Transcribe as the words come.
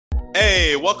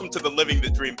Hey, welcome to the Living the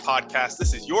Dream podcast.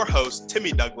 This is your host,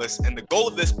 Timmy Douglas, and the goal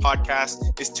of this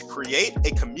podcast is to create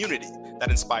a community that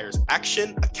inspires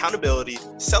action, accountability,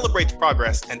 celebrates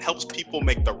progress, and helps people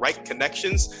make the right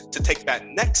connections to take that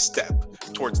next step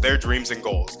towards their dreams and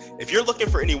goals. If you're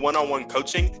looking for any one-on-one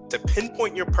coaching to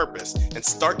pinpoint your purpose and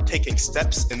start taking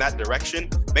steps in that direction,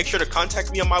 make sure to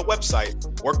contact me on my website,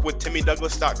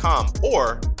 workwithtimmydouglas.com,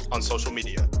 or on social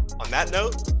media. On that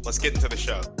note, let's get into the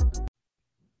show.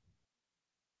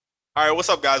 All right, what's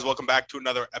up, guys? Welcome back to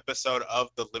another episode of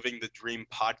the Living the Dream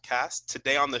podcast.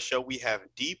 Today on the show, we have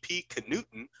DP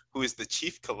Knudten, who is the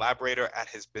chief collaborator at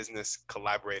his business,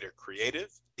 Collaborator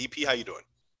Creative. DP, how you doing?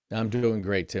 I'm doing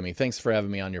great, Timmy. Thanks for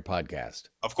having me on your podcast.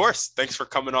 Of course. Thanks for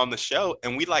coming on the show.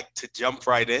 And we like to jump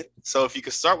right in. So if you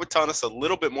could start with telling us a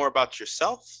little bit more about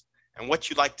yourself and what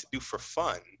you like to do for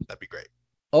fun, that'd be great.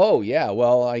 Oh, yeah.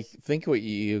 Well, I think what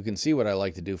you can see what I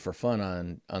like to do for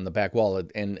fun on the back wall.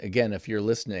 And again, if you're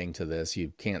listening to this,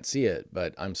 you can't see it,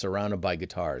 but I'm surrounded by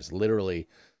guitars, literally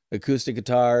acoustic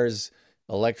guitars,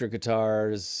 electric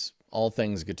guitars, all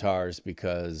things guitars,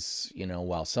 because,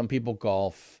 while some people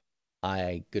golf,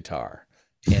 I guitar.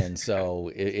 And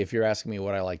so if you're asking me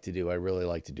what I like to do, I really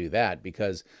like to do that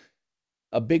because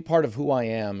a big part of who I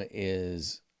am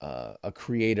is a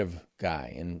creative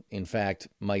guy. And in fact,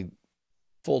 my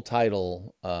full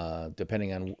title,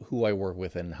 depending on who I work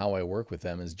with and how I work with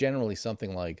them, is generally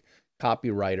something like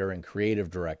copywriter and creative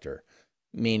director,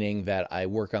 meaning that I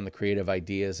work on the creative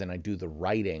ideas and I do the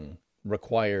writing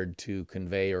required to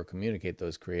convey or communicate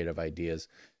those creative ideas,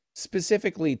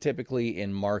 specifically, typically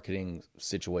in marketing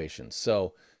situations.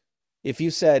 So if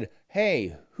you said,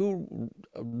 hey, who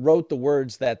wrote the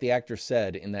words that the actor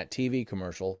said in that TV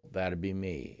commercial, that'd be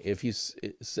me. If you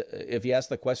ask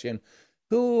the question,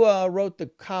 who wrote the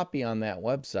copy on that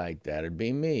website? That'd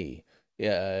be me.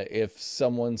 If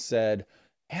someone said,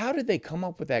 how did they come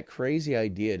up with that crazy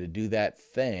idea to do that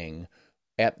thing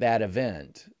at that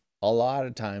event? A lot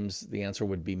of times the answer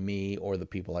would be me or the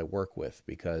people I work with,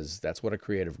 because that's what a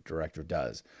creative director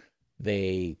does.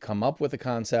 They come up with the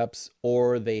concepts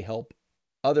or they help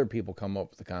other people come up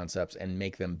with the concepts and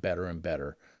make them better and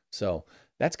better. So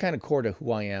that's kind of core to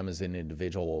who I am as an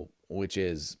individual, which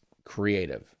is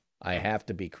creative. I have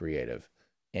to be creative.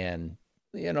 And,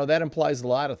 that implies a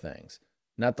lot of things,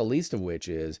 not the least of which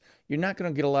is you're not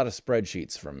going to get a lot of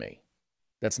spreadsheets from me.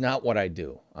 That's not what I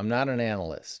do. I'm not an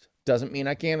analyst. Doesn't mean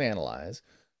I can't analyze.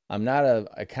 I'm not an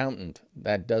accountant.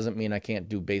 That doesn't mean I can't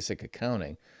do basic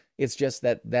accounting. It's just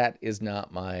that is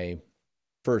not my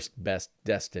first best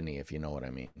destiny, if you know what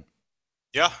I mean.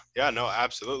 Yeah, no,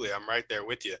 absolutely. I'm right there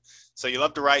with you. So you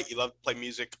love to write, you love to play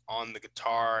music on the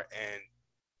guitar, and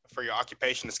for your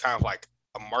occupation, it's kind of like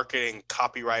a marketing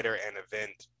copywriter and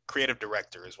event creative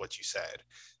director is what you said.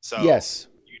 So yes,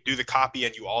 you do the copy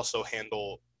and you also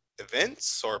handle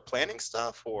events or planning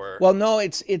stuff, or? Well, no,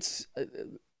 it's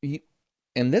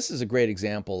and this is a great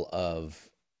example of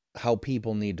how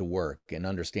people need to work and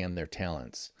understand their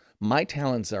talents. My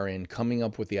talents are in coming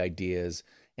up with the ideas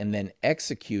and then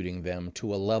executing them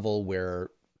to a level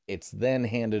where it's then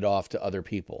handed off to other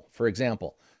people. For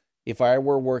example, if I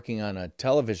were working on a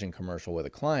television commercial with a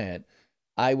client,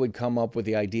 I would come up with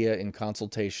the idea in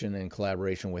consultation and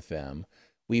collaboration with them.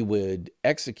 We would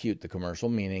execute the commercial,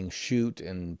 meaning shoot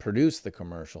and produce the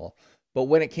commercial. But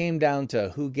when it came down to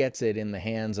who gets it in the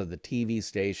hands of the TV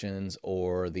stations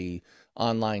or the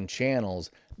online channels,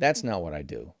 that's not what I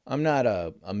do. I'm not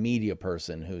a media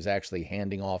person who's actually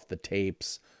handing off the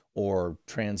tapes or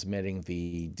transmitting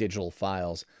the digital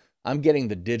files. I'm getting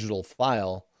the digital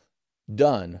file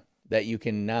done that you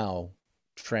can now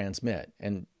transmit.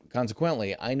 And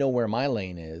consequently, I know where my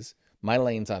lane is. My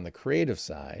lane's on the creative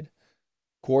side.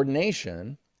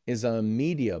 Coordination is a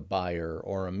media buyer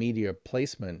or a media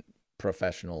placement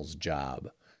professional's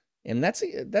job. And that's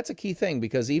a key thing,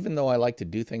 because even though I like to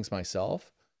do things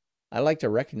myself, I like to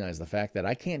recognize the fact that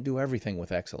I can't do everything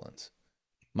with excellence.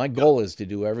 My goal is to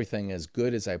do everything as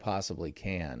good as I possibly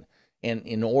can. And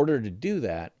in order to do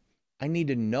that, I need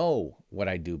to know what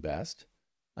I do best.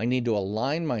 I need to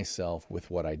align myself with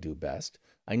what I do best.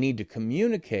 I need to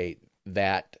communicate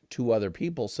that to other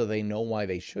people so they know why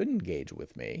they should engage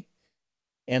with me.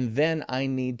 And then I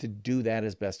need to do that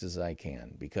as best as I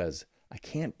can, because I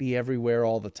can't be everywhere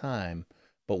all the time.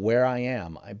 But where I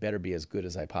am, I better be as good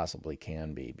as I possibly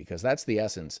can be, because that's the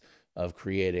essence of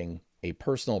creating a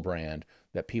personal brand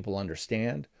that people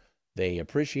understand, they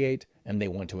appreciate, and they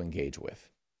want to engage with.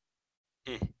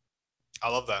 I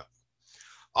love that.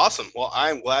 Awesome. Well,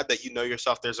 I'm glad that you know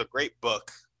yourself. There's a great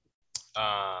book.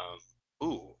 I'm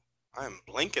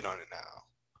blanking on it now.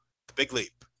 The Big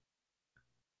Leap.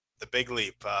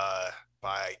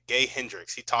 by Gay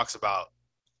Hendricks. He talks about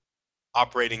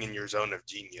operating in your zone of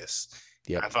genius.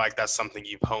 Yep. I feel like that's something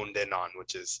you've honed in on,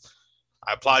 which is,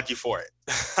 I applaud you for it.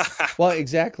 Well,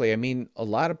 exactly. I mean, a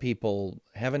lot of people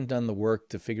haven't done the work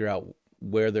to figure out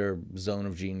where their zone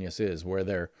of genius is, where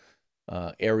their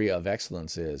area of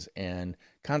excellence is, and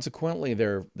consequently,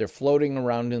 they're floating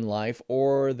around in life,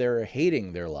 or they're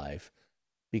hating their life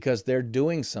because they're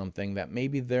doing something that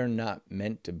maybe they're not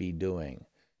meant to be doing.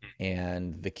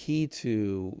 And the key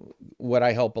to what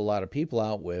I help a lot of people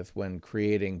out with when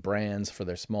creating brands for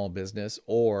their small business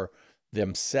or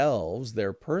themselves,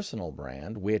 their personal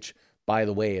brand, which, by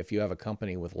the way, if you have a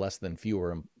company with less than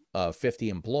 50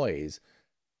 employees,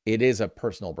 it is a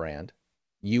personal brand.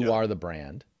 You Yep. are the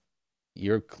brand.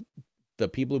 You're the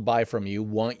people who buy from you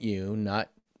want you, not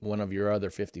one of your other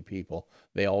 50 people.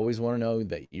 They always want to know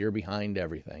that you're behind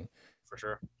everything. For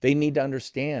sure. They need to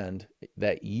understand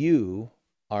that you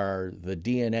are the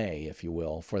DNA, if you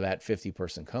will, for that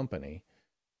 50-person company.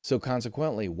 So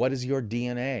consequently, what is your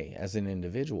DNA as an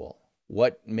individual?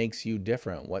 What makes you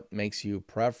different? What makes you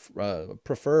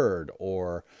preferred,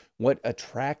 or what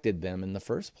attracted them in the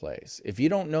first place? If you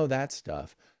don't know that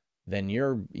stuff, then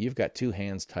you've got two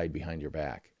hands tied behind your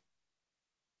back.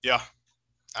 Yeah,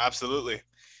 absolutely.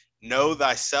 Know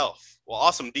thyself. Well,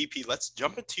 awesome, DP. Let's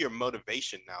jump into your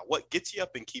motivation now. What gets you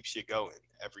up and keeps you going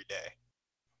every day?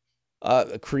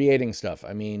 Creating stuff.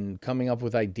 I mean, coming up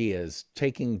with ideas,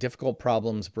 taking difficult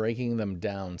problems, breaking them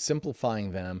down,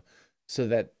 simplifying them so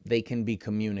that they can be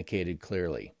communicated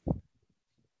clearly.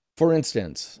 For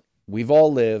instance, we've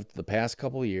all lived the past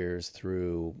couple of years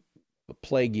through the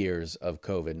plague years of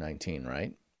COVID-19,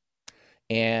 right?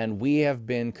 And we have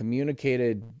been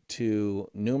communicated to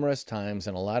numerous times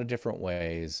in a lot of different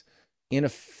ways,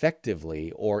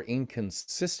 ineffectively or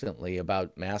inconsistently,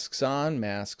 about masks on,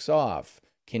 masks off.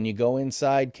 Can you go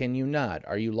inside? Can you not?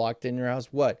 Are you locked in your house?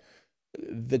 What?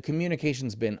 The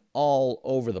communication's been all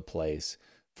over the place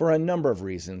for a number of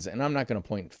reasons. And I'm not going to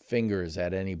point fingers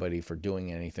at anybody for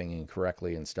doing anything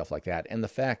incorrectly and stuff like that. And the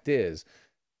fact is,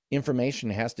 information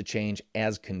has to change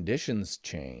as conditions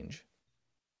change.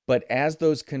 But as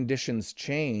those conditions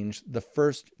change, the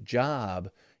first job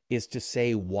is to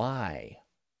say why.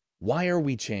 Why are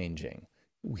we changing?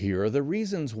 Here are the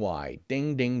reasons why.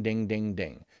 Ding, ding, ding, ding,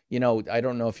 ding. You know, I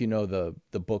don't know if you know the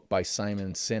book by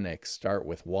Simon Sinek, Start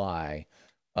With Why,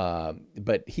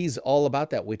 but he's all about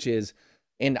that, which is,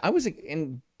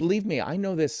 and believe me, I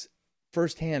know this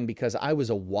firsthand because I was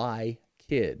a why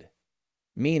kid.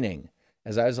 Meaning,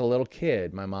 as I was a little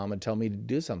kid, my mom would tell me to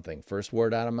do something. First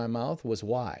word out of my mouth was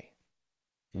why.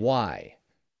 Why?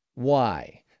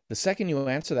 Why? The second you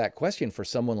answer that question for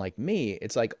someone like me,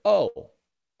 it's like, oh,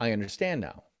 I understand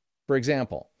now. For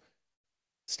example,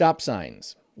 stop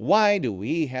signs. Why do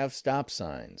we have stop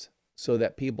signs? So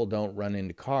that people don't run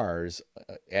into cars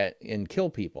and kill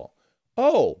people.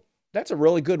 Oh, that's a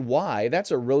really good why.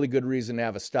 That's a really good reason to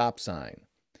have a stop sign.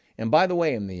 And by the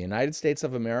way, in the United States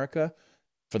of America,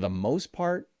 for the most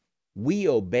part, we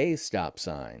obey stop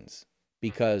signs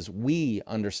because we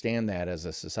understand that as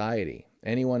a society.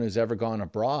 Anyone who's ever gone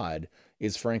abroad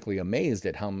is frankly amazed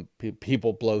at how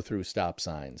people blow through stop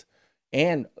signs.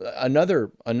 And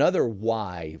another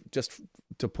why, just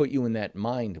to put you in that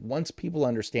mind, once people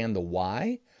understand the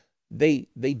why, they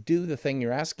do the thing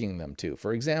you're asking them to.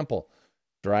 For example,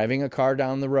 driving a car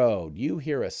down the road, you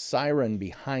hear a siren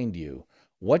behind you.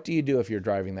 What do you do if you're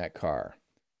driving that car?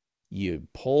 You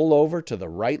pull over to the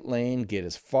right lane, get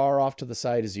as far off to the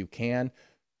side as you can,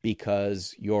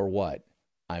 because you're what?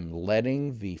 I'm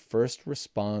letting the first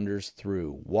responders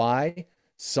through. Why?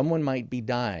 Someone might be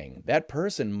dying. That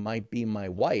person might be my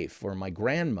wife or my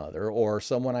grandmother or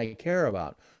someone I care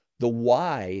about. The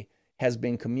why has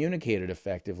been communicated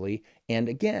effectively. And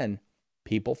again,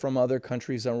 people from other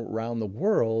countries around the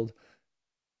world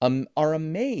are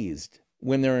amazed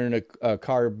when they're in a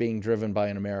car being driven by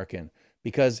an American,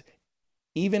 because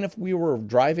even if we were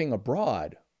driving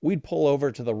abroad, we'd pull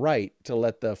over to the right to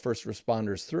let the first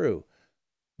responders through.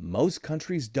 Most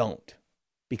countries don't,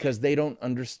 because they don't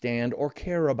understand or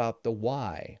care about the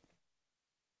why.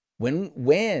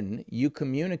 When you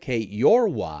communicate your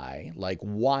why, like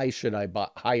why should I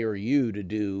hire you to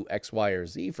do X, Y, or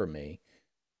Z for me?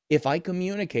 If I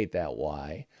communicate that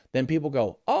why, then people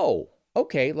go, oh,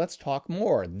 okay, let's talk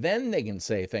more. Then they can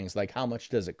say things like, how much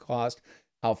does it cost?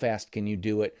 How fast can you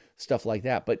do it? Stuff like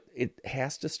that. But it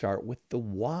has to start with the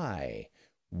why.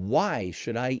 Why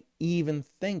should I even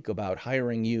think about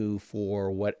hiring you for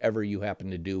whatever you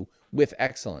happen to do with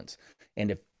excellence?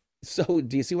 And if so,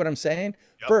 do you see what I'm saying?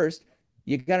 Yep. First,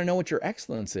 you got to know what your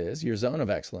excellence is, your zone of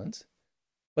excellence.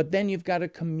 But then you've got to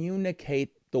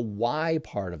communicate the why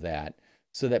part of that.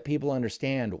 so that people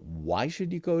understand, why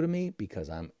should you go to me? Because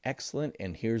I'm excellent,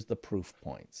 and here's the proof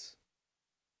points.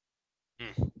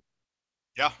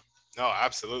 Yeah, no,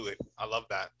 absolutely. I love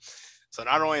that. So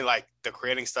not only like the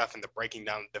creating stuff and the breaking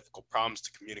down difficult problems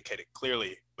to communicate it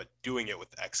clearly, but doing it with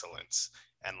excellence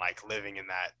and like living in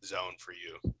that zone for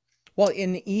you. Well,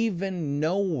 in even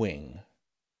knowing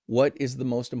what is the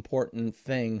most important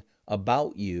thing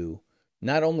about you,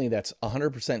 not only that's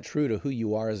 100% true to who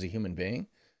you are as a human being,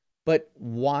 but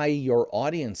why your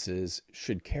audiences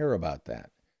should care about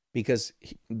that. Because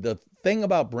the thing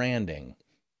about branding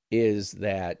is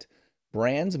that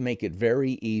brands make it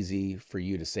very easy for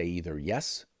you to say either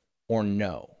yes or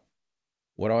no.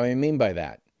 What do I mean by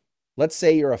that? Let's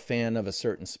say you're a fan of a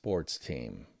certain sports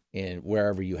team in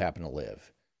wherever you happen to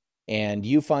live, and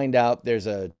you find out there's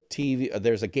a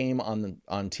game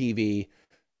on TV,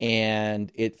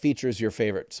 and it features your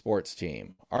favorite sports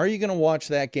team. Are you going to watch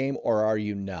that game or are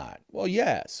you not? Well,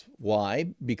 yes.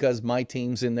 Why? Because my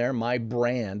team's in there, my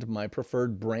brand, my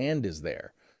preferred brand is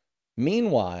there.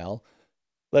 Meanwhile,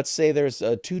 let's say there's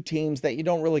two teams that you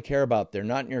don't really care about. They're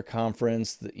not in your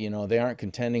conference. They aren't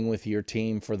contending with your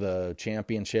team for the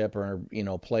championship or,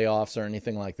 playoffs or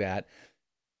anything like that.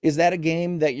 Is that a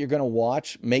game that you're going to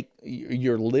watch?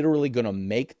 You're literally going to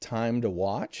make time to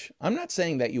watch? I'm not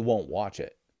saying that you won't watch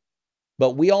it,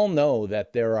 but we all know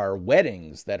that there are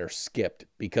weddings that are skipped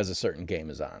because a certain game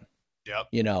is on.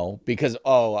 Yep. Because,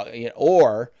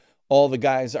 or all the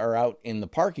guys are out in the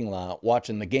parking lot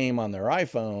watching the game on their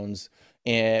iPhones,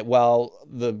 and while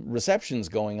the reception's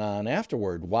going on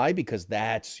afterward. Why? Because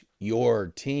that's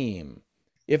your team.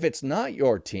 If it's not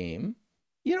your team,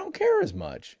 you don't care as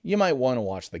much. You might want to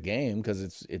watch the game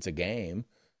because it's a game,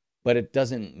 but it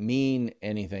doesn't mean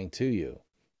anything to you.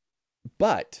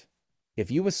 But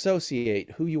if you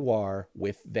associate who you are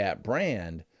with that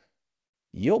brand,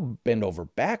 you'll bend over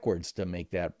backwards to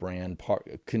make that brand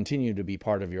continue to be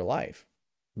part of your life.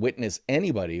 Witness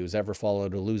anybody who's ever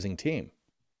followed a losing team.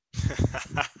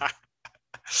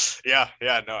 Yeah,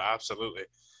 no, absolutely.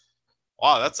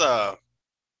 Wow,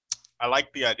 I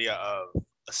like the idea of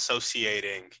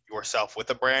associating yourself with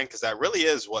a brand because that really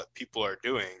is what people are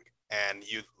doing. And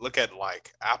you look at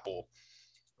like Apple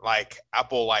like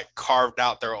carved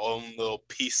out their own little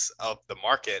piece of the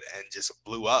market and just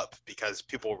blew up because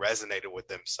people resonated with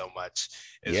them so much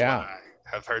is what Yeah. I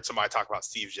have heard somebody talk about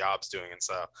Steve Jobs doing. And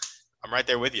so I'm right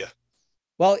there with you.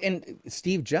 Well, and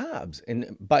Steve Jobs,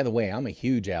 and by the way, I'm a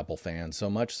huge Apple fan, so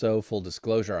much so, full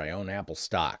disclosure, I own Apple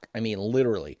stock. I mean,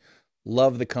 literally,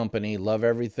 love the company, love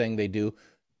everything they do,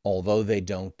 although they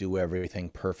don't do everything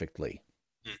perfectly.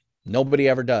 Hmm. Nobody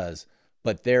ever does,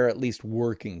 but they're at least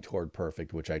working toward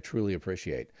perfect, which I truly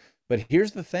appreciate. But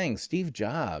here's the thing, Steve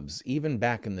Jobs, even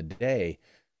back in the day,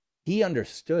 he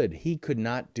understood he could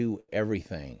not do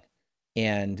everything.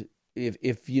 And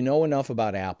if you know enough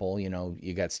about Apple,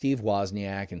 you got Steve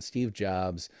Wozniak and Steve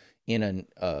Jobs in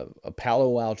a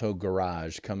Palo Alto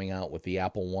garage coming out with the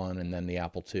Apple One and then the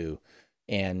Apple II.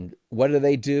 And what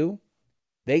do?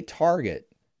 They target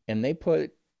and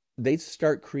they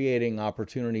start creating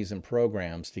opportunities and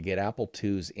programs to get Apple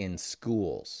IIs in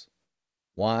schools.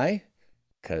 Why?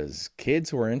 Because kids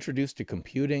who are introduced to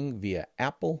computing via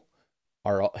Apple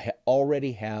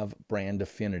already have brand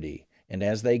affinity. And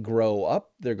as they grow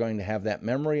up, they're going to have that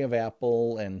memory of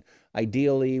Apple and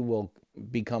ideally will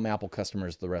become Apple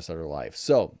customers the rest of their life.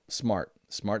 So smart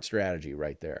strategy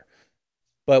right there.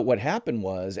 But what happened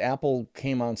was Apple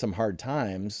came on some hard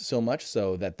times, so much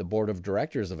so that the board of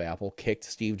directors of Apple kicked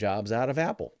Steve Jobs out of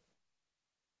Apple.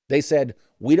 They said,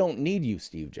 "We don't need you,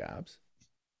 Steve Jobs."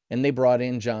 And they brought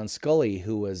in John Scully,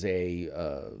 who was a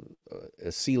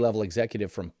C-level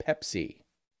executive from Pepsi.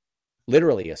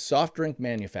 Literally, a soft drink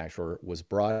manufacturer was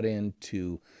brought in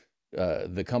to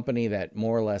the company that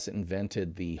more or less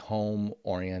invented the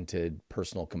home-oriented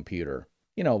personal computer,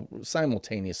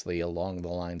 simultaneously along the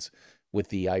lines with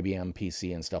the IBM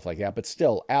PC and stuff like that. But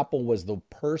still, Apple was the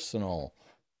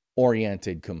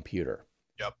personal-oriented computer.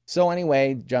 Yep. So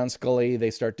anyway, John Scully, they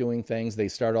start doing things. They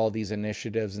start all these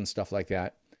initiatives and stuff like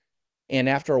that. And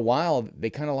after a while, they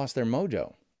kind of lost their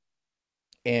mojo.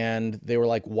 And they were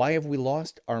like, why have we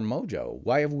lost our mojo?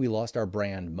 Why have we lost our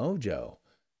brand mojo?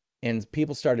 And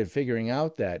people started figuring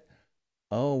out that,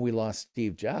 oh, we lost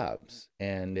Steve Jobs.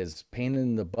 And as pain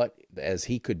in the butt as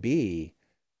he could be,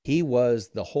 he was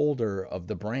the holder of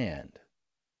the brand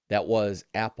that was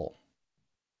Apple.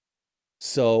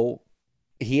 So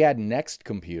he had Next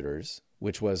Computers,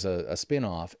 which was a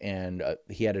spin-off, and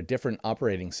he had a different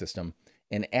operating system.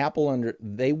 And Apple,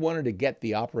 they wanted to get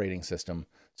the operating system,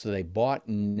 so they bought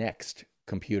Next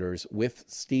Computers with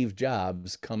Steve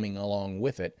Jobs coming along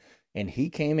with it. And he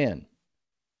came in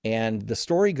And the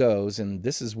story goes, and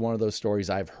this is one of those stories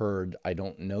I've heard, I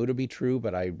don't know to be true,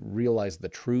 but I realize the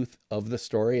truth of the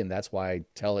story, and that's why I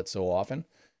tell it so often.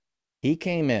 He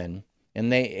came in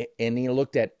and he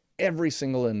looked at every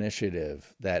single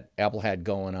initiative that Apple had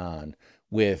going on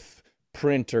with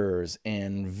printers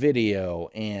and video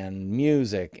and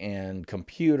music and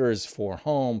computers for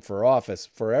home, for office,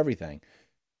 for everything.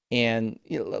 And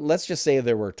let's just say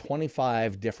there were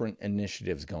 25 different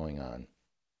initiatives going on,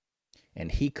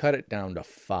 and he cut it down to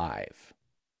 5.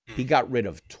 He got rid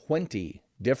of 20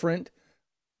 different,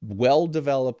 well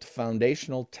developed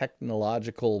foundational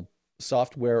technological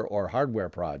software or hardware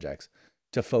projects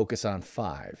to focus on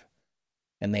 5.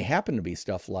 And they happen to be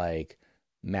stuff like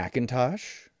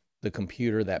Macintosh, the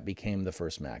computer that became the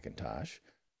first Macintosh,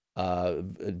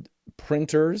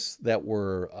 printers that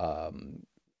were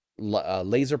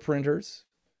laser printers,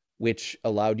 which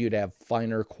allowed you to have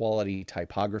finer quality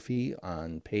typography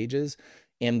on pages.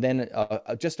 And then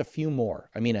just a few more.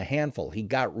 I mean, a handful. He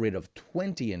got rid of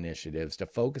 20 initiatives to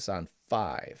focus on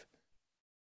 5.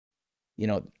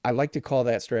 I like to call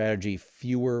that strategy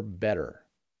fewer, better.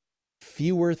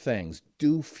 Fewer things,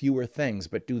 do fewer things,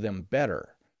 but do them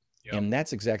better. Yep. And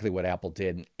that's exactly what Apple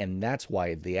did. And that's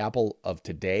why the Apple of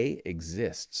today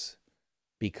exists.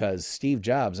 Because Steve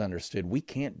Jobs understood we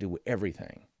can't do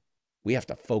everything. We have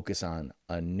to focus on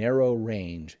a narrow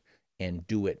range and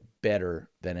do it better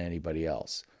than anybody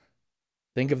else.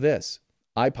 Think of this.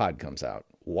 iPod comes out.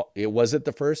 Was it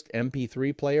the first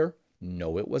MP3 player?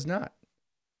 No, it was not.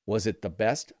 Was it the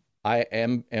best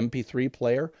MP3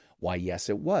 player? Why, yes,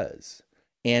 it was.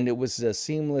 And it was a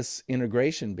seamless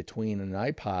integration between an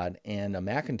iPod and a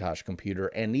Macintosh computer.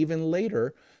 And even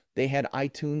later, they had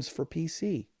iTunes for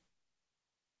PC.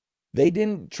 They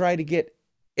didn't try to get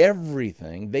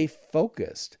everything. They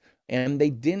focused. And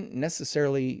they didn't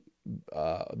necessarily,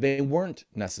 they weren't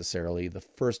necessarily the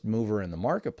first mover in the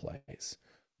marketplace.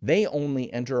 They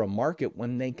only enter a market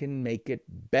when they can make it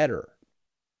better.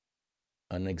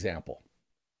 An example.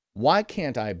 Why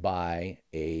can't I buy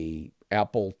a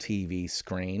Apple TV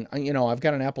screen? I've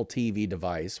got an Apple TV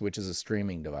device, which is a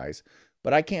streaming device,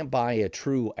 but I can't buy a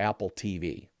true Apple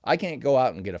TV. I can't go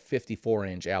out and get a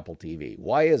 54-inch Apple TV.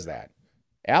 Why is that?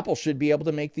 Apple should be able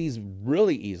to make these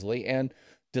really easily and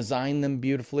design them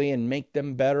beautifully and make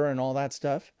them better and all that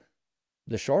stuff.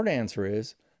 The short answer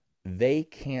is they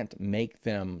can't make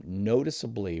them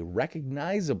noticeably,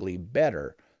 recognizably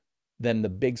better than the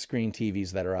big screen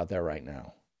TVs that are out there right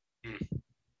now.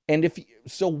 And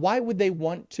so why would they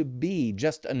want to be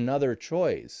just another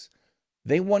choice?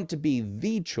 They want to be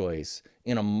the choice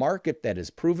in a market that has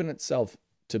proven itself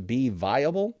to be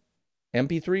viable.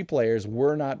 MP3 players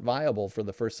were not viable for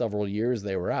the first several years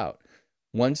they were out.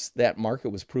 Once that market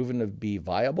was proven to be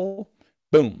viable,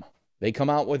 boom, they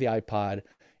come out with the iPod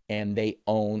and they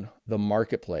own the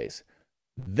marketplace.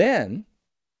 Then,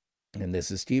 and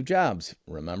this is Steve Jobs,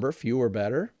 remember, fewer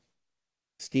better?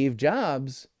 Steve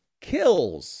Jobs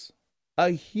kills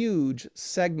a huge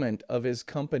segment of his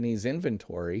company's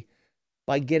inventory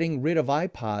by getting rid of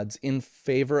iPods in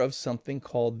favor of something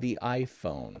called the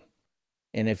iPhone.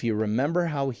 And if you remember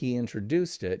how he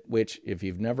introduced it, which if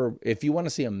you want to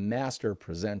see a master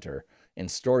presenter and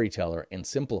storyteller and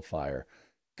simplifier,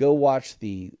 go watch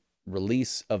the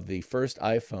release of the first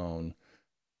iPhone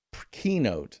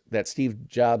keynote that Steve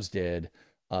Jobs did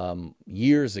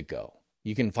years ago.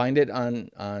 You can find it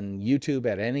on YouTube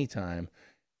at any time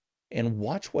and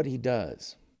watch what he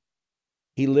does.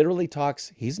 He literally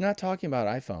talks, he's not talking about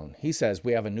iPhone. He says,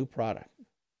 we have a new product,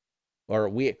 or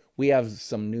we have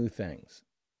some new things.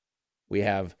 We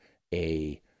have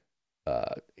a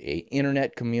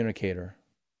internet communicator,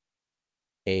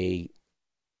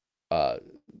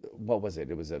 what was it?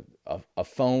 It was a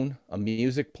phone, a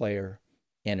music player,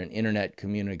 and an internet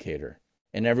communicator.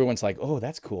 And everyone's like, oh,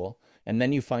 that's cool. And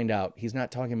then you find out he's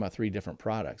not talking about 3 different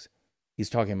products. He's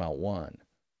talking about one,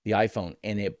 the iPhone.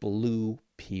 And it blew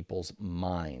people's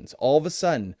minds. All of a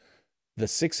sudden, the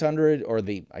 $600 or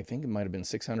I think it might have been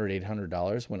 $600,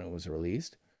 $800 when it was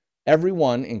released.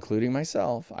 Everyone, including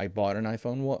myself, I bought an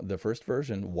iPhone, the first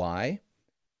version. Why?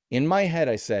 In my head,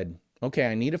 I said, okay,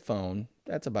 I need a phone.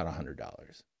 That's about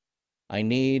 $100. I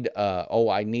need a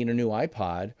new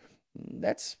iPod.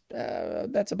 That's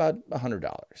about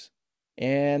 $100.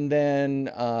 And then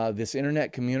this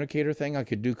internet communicator thing, I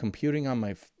could do computing on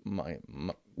my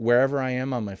wherever I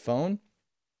am on my phone.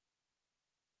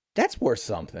 That's worth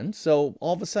something. So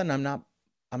all of a sudden,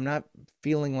 I'm not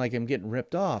feeling like I'm getting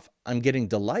ripped off. I'm getting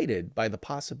delighted by the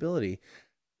possibility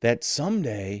that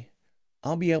someday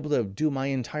I'll be able to do my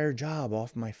entire job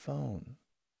off my phone.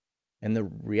 And the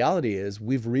reality is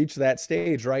we've reached that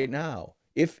stage right now.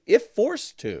 If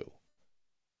forced to,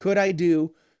 could I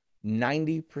do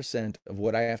 90% of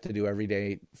what I have to do every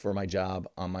day for my job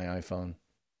on my iPhone?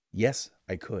 Yes,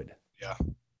 I could. Yeah.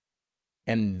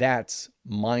 And that's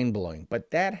mind blowing.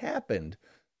 But that happened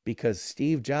because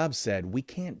Steve Jobs said, we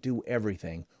can't do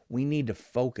everything. We need to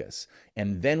focus.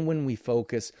 And then when we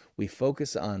focus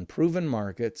on proven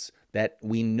markets that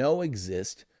we know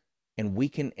exist and we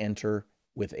can enter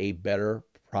with a better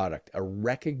product, a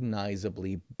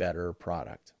recognizably better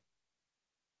product.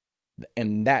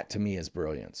 And that to me is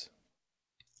brilliance.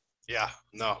 Yeah.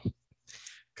 No.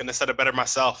 Couldn't have said it better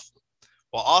myself.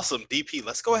 Well, awesome, DP.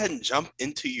 Let's go ahead and jump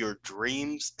into your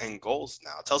dreams and goals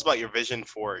now. Tell us about your vision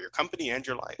for your company and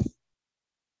your life.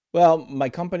 Well, my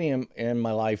company and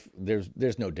my life,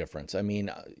 there's no difference. I mean,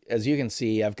 as you can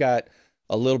see, I've got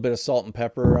a little bit of salt and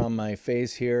pepper on my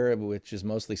face here, which is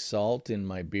mostly salt in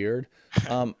my beard.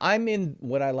 I'm in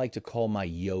what I like to call my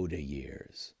Yoda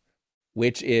years,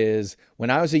 which is when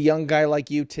I was a young guy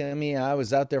like you, Timmy, I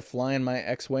was out there flying my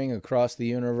X-Wing across the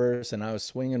universe and I was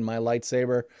swinging my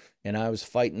lightsaber and I was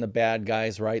fighting the bad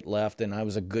guys right, left, and I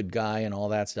was a good guy and all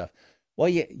that stuff. Well,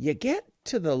 you get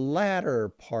to the latter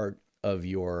part of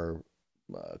your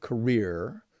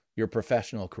career, your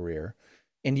professional career,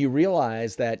 and you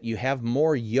realize that you have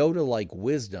more Yoda-like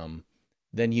wisdom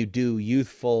than you do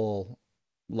youthful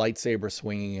lightsaber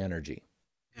swinging energy.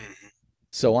 Mm-hmm.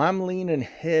 So I'm leaning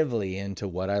heavily into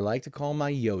what I like to call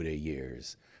my Yoda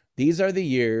years. These are the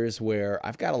years where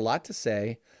I've got a lot to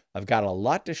say, I've got a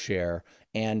lot to share,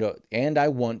 and I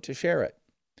want to share it.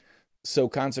 So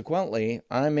consequently,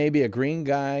 I may be a green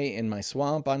guy in my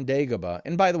swamp on Dagobah.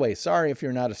 And by the way, sorry if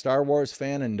you're not a Star Wars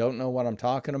fan and don't know what I'm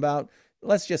talking about.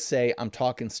 Let's just say I'm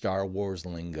talking Star Wars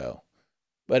lingo.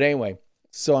 But anyway,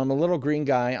 so I'm a little green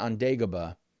guy on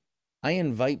Dagobah. I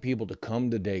invite people to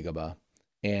come to Dagobah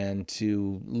and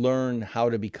to learn how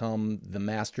to become the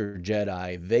master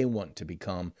Jedi they want to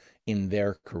become in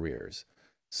their careers.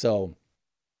 So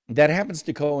that happens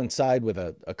to coincide with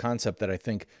a concept that I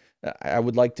think I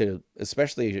would like to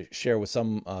especially share with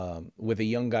with a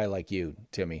young guy like you,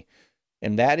 Timmy.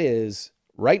 And that is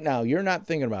right now, you're not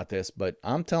thinking about this, but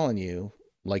I'm telling you,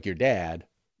 like your dad,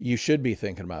 you should be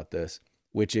thinking about this,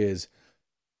 which is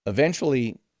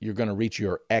eventually you're going to reach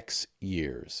your X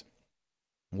years.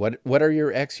 What are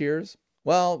your X years?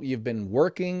 Well, you've been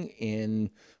working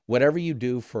in whatever you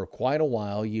do for quite a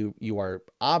while. You are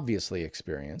obviously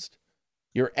experienced.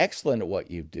 You're excellent at what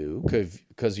you do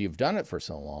because you've done it for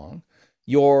so long.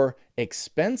 You're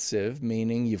expensive,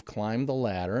 meaning you've climbed the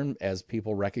ladder and as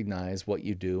people recognize what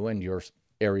you do and your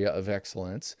area of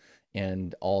excellence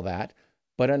and all that.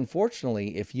 But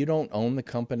unfortunately, if you don't own the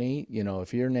company,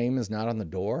 if your name is not on the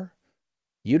door,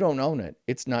 you don't own it.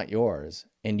 It's not yours.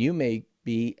 And you may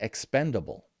be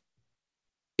expendable.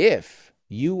 If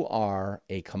you are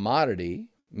a commodity,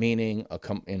 meaning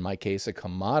in my case, a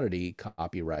commodity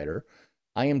copywriter,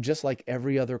 I am just like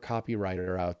every other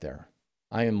copywriter out there.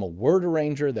 I am a word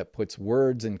arranger that puts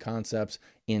words and concepts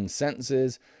in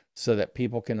sentences so that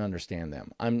people can understand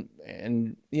them. I'm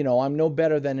no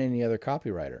better than any other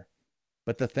copywriter.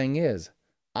 But the thing is,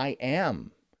 I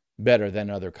am better than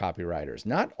other copywriters.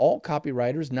 Not all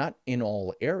copywriters, not in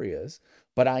all areas,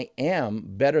 but I am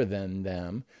better than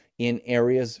them in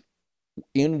areas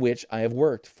in which I have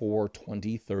worked for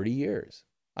 20, 30 years.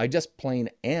 I just plain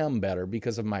am better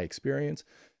because of my experience,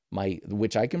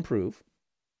 which I can prove,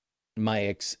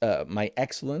 my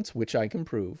excellence, which I can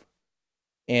prove,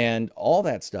 and all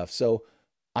that stuff. So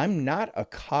I'm not a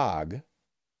cog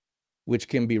which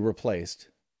can be replaced.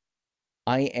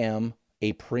 I am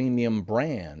a premium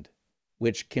brand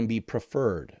which can be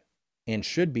preferred and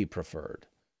should be preferred.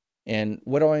 And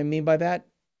what do I mean by that?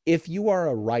 If you are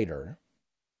a writer,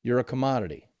 you're a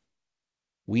commodity.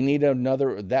 We need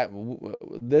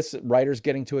this writer's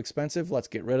getting too expensive. Let's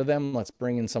get rid of them. Let's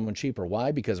bring in someone cheaper.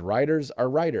 Why? Because writers are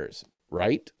writers,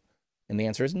 right? And the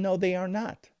answer is no, they are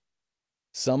not.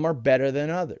 Some are better than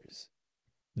others.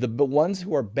 The ones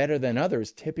who are better than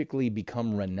others typically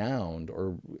become renowned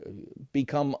or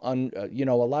become, a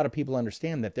lot of people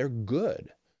understand that they're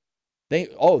good. They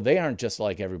aren't just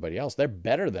like everybody else. They're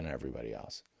better than everybody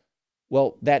else.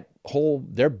 Well,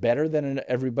 they're better than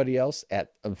everybody else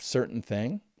at a certain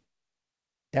thing.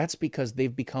 That's because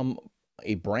they've become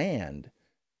a brand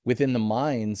within the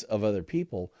minds of other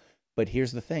people. But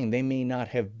here's the thing, they may not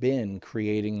have been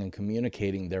creating and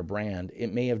communicating their brand.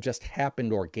 It may have just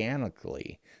happened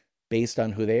organically based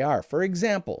on who they are. For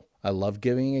example, I love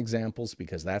giving examples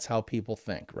because that's how people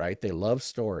think, right? They love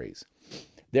stories.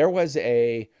 There was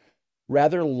a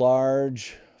rather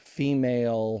large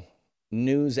female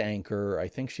news anchor. I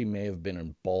think she may have been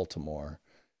in Baltimore.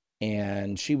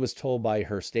 And she was told by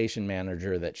her station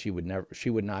manager that she would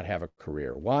not have a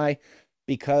career. Why?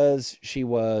 Because she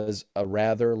was a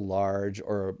rather large,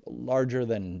 or larger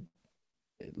than,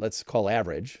 let's call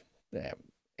average,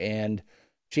 and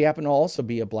she happened to also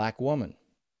be a black woman.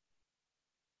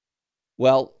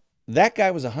 Well, that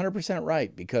guy was 100%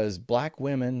 right, because black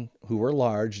women who were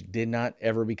large did not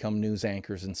ever become news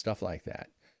anchors and stuff like that.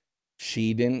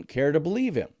 She didn't care to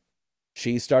believe him.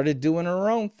 She started doing her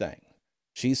own thing.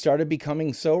 She started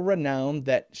becoming so renowned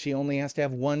that she only has to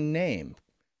have one name.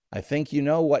 I think you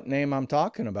know what name I'm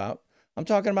talking about. I'm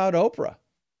talking about Oprah,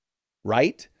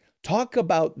 right? Talk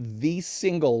about the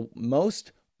single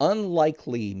most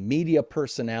unlikely media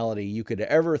personality you could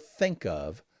ever think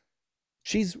of.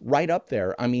 She's right up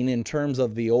there. I mean, in terms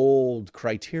of the old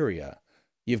criteria,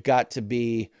 you've got to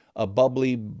be a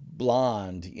bubbly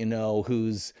blonde,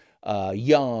 who's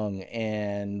young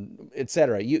and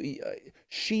etc.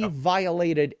 She Yep.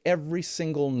 violated every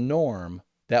single norm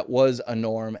that was a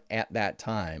norm at that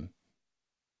time.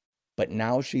 But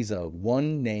now she's a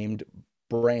one named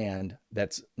brand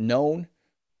that's known,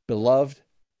 beloved,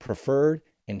 preferred,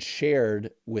 and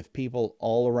shared with people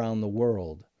all around the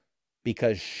world,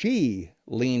 because she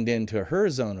leaned into her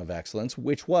zone of excellence,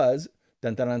 which was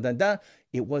dun, dun, dun, dun, dun,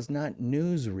 it was not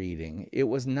news reading. It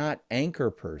was not anchor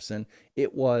person.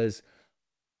 It was,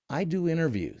 I do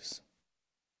interviews,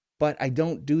 but I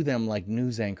don't do them like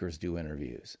news anchors do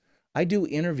interviews. I do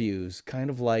interviews kind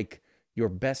of like your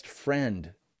best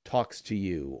friend talks to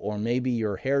you, or maybe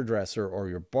your hairdresser or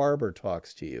your barber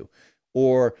talks to you,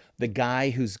 or the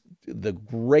guy who's the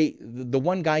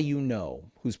one guy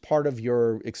who's part of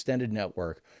your extended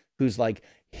network, who's like,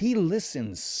 he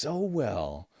listens so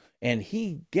well and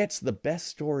he gets the best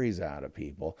stories out of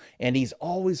people, and he's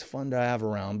always fun to have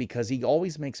around because he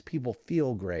always makes people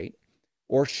feel great.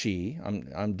 Or she,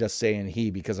 I'm just saying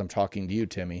he because I'm talking to you,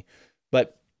 Timmy.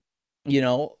 But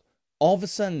all of a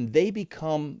sudden they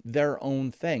become their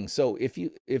own thing. So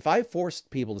if I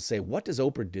forced people to say, what does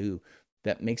Oprah do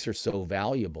that makes her so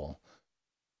valuable?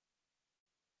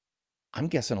 I'm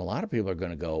guessing a lot of people are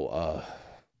going to go,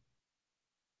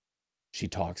 she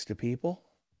talks to people.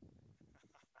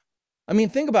 I mean,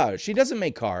 think about it. She doesn't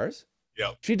make cars.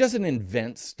 Yep. She doesn't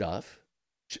invent stuff.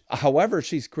 However,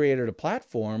 she's created a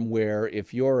platform where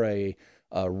if you're a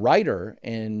writer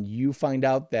and you find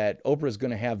out that Oprah's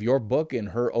going to have your book in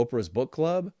her Oprah's book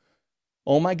club,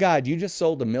 oh my God, you just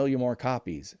sold 1 million more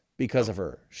copies because of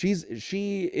her. She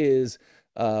is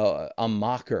a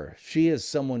mocker. She is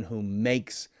someone who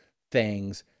makes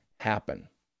things happen.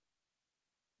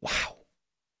 Wow.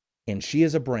 And she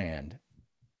is a brand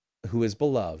who is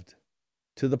beloved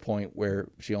to the point where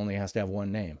she only has to have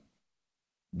one name.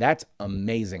 That's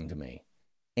amazing to me.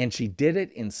 And she did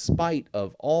it in spite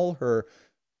of all her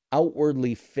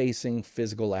outwardly facing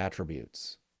physical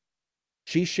attributes.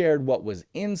 She shared what was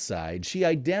inside. She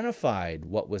identified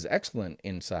what was excellent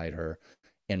inside her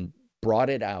and brought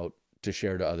it out to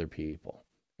share to other people.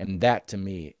 And that to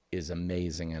me is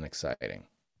amazing and exciting.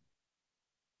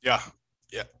 Yeah.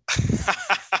 Yeah.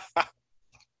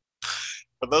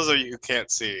 For those of you who can't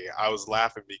see, I was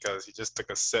laughing because he just took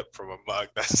a sip from a mug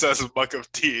that says mug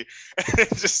of tea. And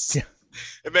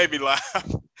it made me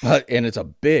laugh. And it's a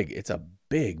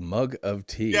big mug of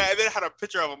tea. Yeah, and then it had a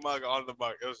picture of a mug on the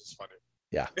mug. It was just funny.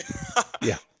 Yeah.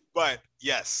 Yeah. But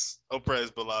yes, Oprah is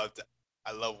beloved.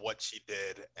 I love what she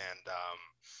did. And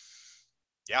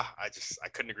yeah, I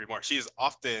couldn't agree more. She is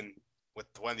often, with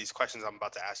one of these questions I'm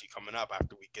about to ask you coming up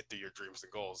after we get through your dreams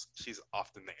and goals, she's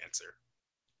often the answer.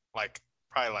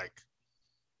 Probably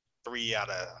 3 out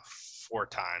of 4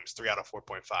 times, 3 out of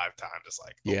 4.5 times. It's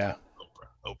like, yeah,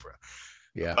 Oprah.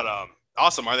 Yeah. But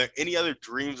awesome. Are there any other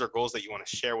dreams or goals that you want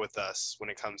to share with us when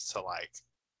it comes to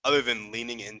other than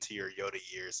leaning into your Yoda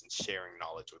years and sharing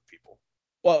knowledge with people?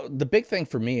 Well, the big thing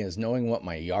for me is knowing what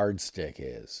my yardstick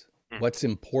is. What's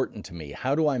important to me?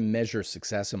 How do I measure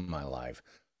success in my life?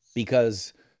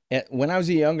 Because when I was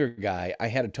a younger guy, I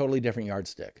had a totally different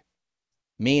yardstick.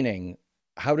 Meaning,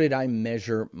 how did I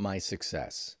measure my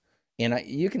success? And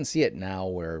you can see it now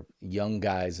where young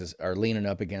guys are leaning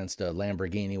up against a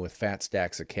Lamborghini with fat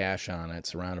stacks of cash on it,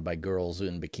 surrounded by girls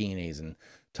in bikinis, and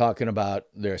talking about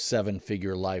their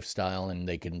 7-figure lifestyle, and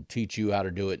they can teach you how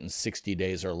to do it in 60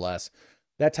 days or less.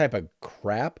 That type of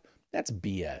crap, that's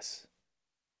BS.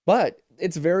 But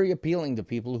it's very appealing to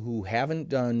people who haven't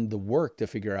done the work to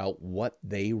figure out what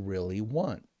they really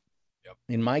want. Yep.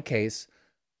 In my case,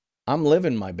 I'm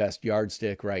living my best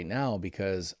yardstick right now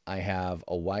because I have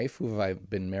a wife who I've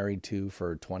been married to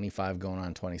for 25 going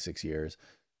on 26 years.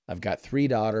 I've got 3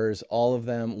 daughters, all of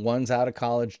them, one's out of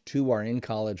college, 2 are in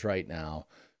college right now,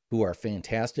 who are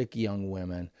fantastic young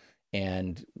women.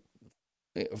 And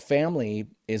family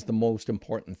is the most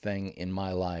important thing in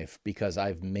my life because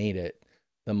I've made it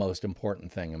the most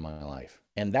important thing in my life.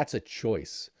 And that's a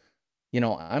choice.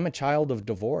 I'm a child of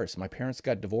divorce. My parents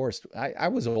got divorced. I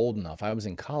was old enough. I was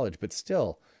in college, but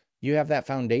still, you have that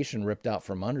foundation ripped out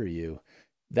from under you.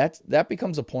 That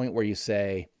becomes a point where you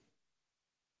say,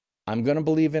 I'm going to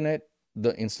believe in it,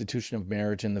 the institution of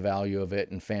marriage and the value of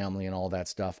it and family and all that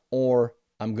stuff, or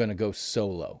I'm going to go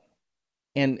solo.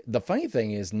 And the funny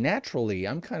thing is, naturally,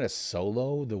 I'm kind of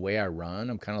solo the way I run.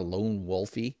 I'm kind of lone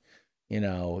wolfy,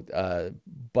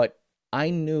 but I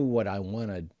knew what I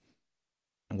wanted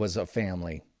was a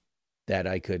family that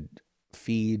I could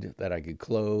feed, that I could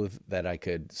clothe, that I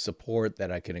could support,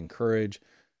 that I could encourage,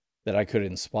 that I could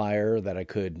inspire, that I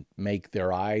could make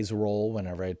their eyes roll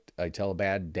whenever I tell a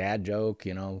bad dad joke.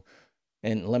 And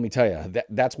let me tell you,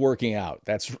 that's working out.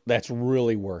 That's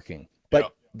really working. Yeah.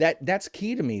 But that's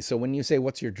key to me. So when you say,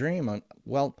 "What's your dream?"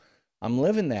 I'm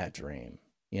living that dream.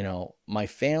 My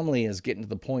family is getting to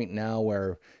the point now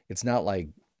where it's not like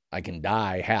I can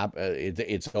die.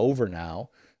 It's over now.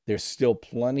 There's still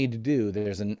plenty to do.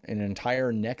 There's an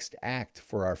entire next act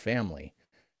for our family,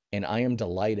 and I am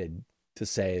delighted to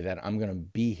say that I'm going to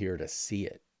be here to see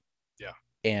it. Yeah.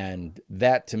 And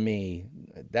that to me,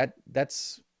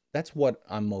 that's what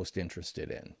I'm most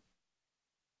interested in.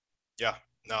 Yeah.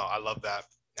 No, I love that.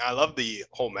 I love the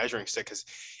whole measuring stick because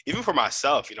even for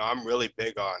myself, I'm really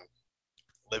big on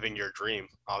living your dream,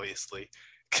 obviously,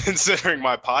 considering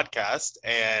my podcast.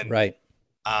 And Right.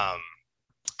 I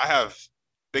have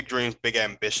big dreams, big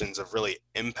ambitions of really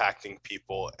impacting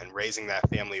people and raising that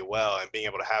family well and being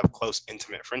able to have close,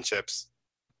 intimate friendships.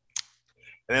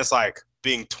 And it's like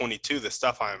being 22, the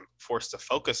stuff I'm forced to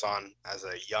focus on as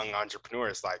a young entrepreneur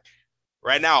is like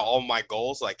right now, all my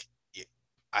goals, like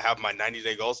I have my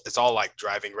 90-day goals, it's all like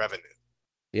driving revenue.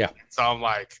 Yeah. So I'm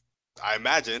like, I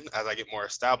imagine as I get more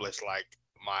established, like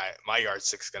my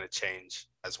yardstick's going to change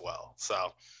as well.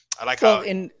 So I like Well, how,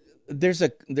 and there's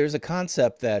a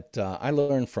concept that I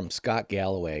learned from Scott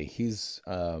Galloway. He's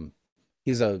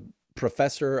a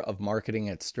professor of marketing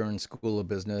at Stern School of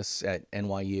Business at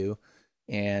NYU,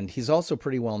 and he's also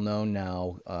pretty well known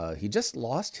now. He just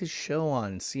lost his show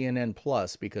on CNN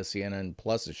Plus because CNN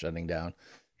Plus is shutting down.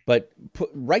 But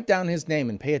write down his name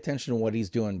and pay attention to what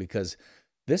he's doing because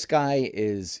this guy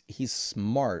he's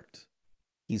smart,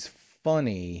 he's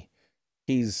funny,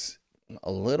 he's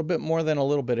a little bit more than a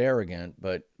little bit arrogant,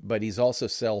 but he's also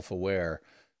self-aware.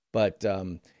 But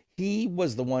he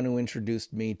was the one who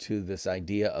introduced me to this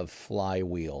idea of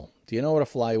flywheel. Do you know what a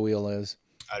flywheel is?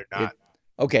 I do It not.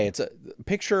 Okay, it's a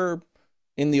picture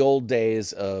in the old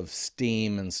days of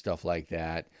steam and stuff like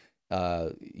that.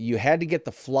 You had to get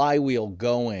the flywheel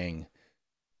going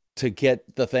to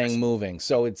get the thing moving.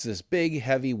 So it's this big,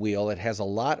 heavy wheel. It has a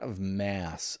lot of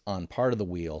mass on part of the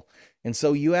wheel. And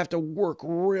so you have to work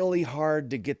really hard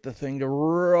to get the thing to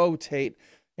rotate.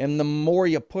 And the more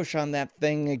you push on that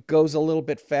thing, it goes a little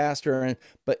bit faster.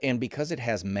 And because it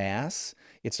has mass,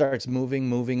 it starts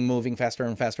moving faster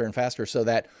and faster and faster so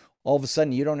that all of a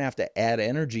sudden you don't have to add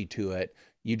energy to it.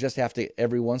 You just have to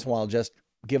every once in a while just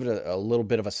give it a little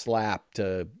bit of a slap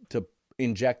to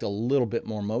inject a little bit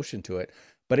more motion to it,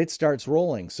 but it starts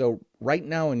rolling. So right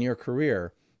now in your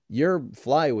career, your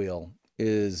flywheel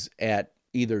is at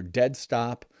either dead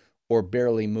stop or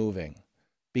barely moving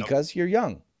because you're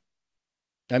young.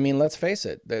 I mean, let's face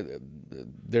it,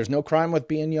 there's no crime with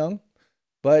being young,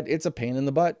 but it's a pain in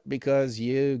the butt because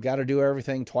you got to do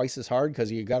everything twice as hard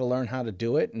because you got to learn how to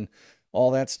do it and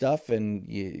all that stuff. And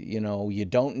you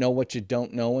don't know what you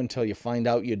don't know until you find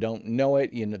out you don't know it.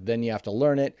 Then you have to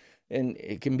learn it, and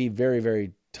it can be very,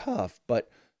 very tough. But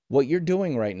what you're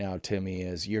doing right now, Timmy,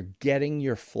 is you're getting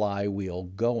your flywheel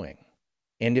going.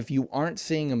 And if you aren't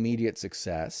seeing immediate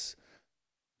success,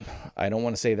 I don't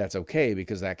want to say that's okay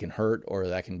because that can hurt or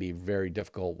that can be very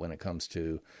difficult when it comes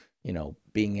to,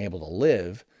 being able to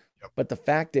live. Yep. But the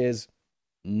fact is,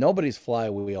 nobody's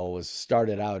flywheel was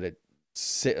started out at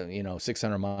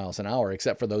 600 miles an hour,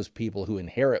 except for those people who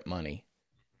inherit money.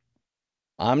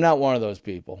 I'm not one of those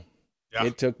people. Yeah.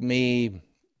 It took me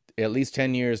at least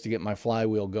 10 years to get my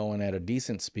flywheel going at a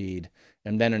decent speed,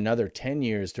 and then another 10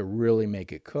 years to really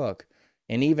make it cook.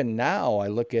 And even now, I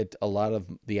look at a lot of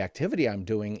the activity I'm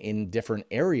doing in different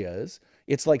areas.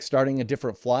 It's like starting a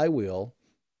different flywheel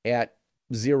at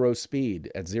zero speed,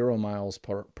 at 0 miles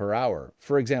per hour.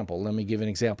 For example, let me give an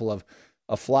example of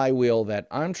a flywheel that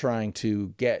I'm trying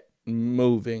to get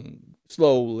moving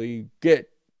slowly, get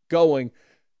going.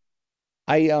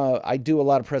 I do a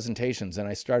lot of presentations, and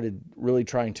I started really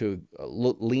trying to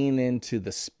lean into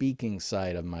the speaking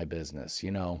side of my business,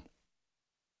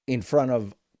 in front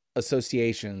of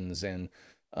associations and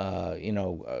you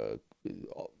know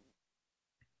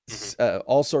Hmm.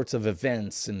 all sorts of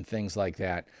events and things like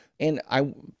that. And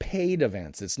I paid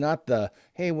events. It's not the,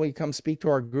 hey, will you come speak to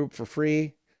our group for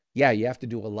free? Yeah, you have to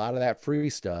do a lot of that free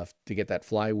stuff to get that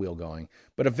flywheel going.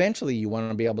 But eventually you want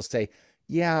to be able to say,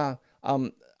 yeah,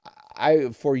 um, I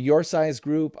for your size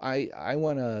group, I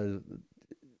want to.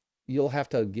 You'll have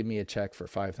to give me a check for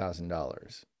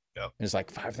 $5,000. Yep. And it's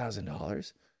like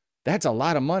 $5,000. That's a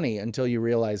lot of money until you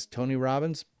realize Tony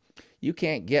Robbins, you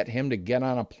can't get him to get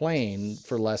on a plane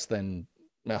for less than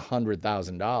Yep.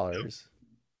 $100,000.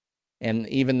 And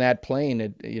even that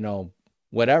plane, you know,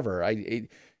 whatever.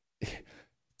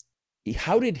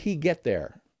 How did he get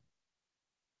there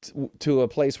to a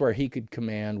place where he could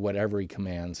command whatever he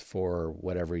commands for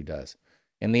whatever he does?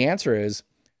 And the answer is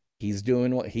he's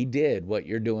doing what he did, what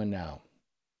you're doing now.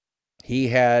 He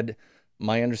had,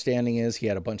 my understanding is he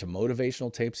had a bunch of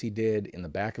motivational tapes he did in the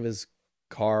back of his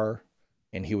car,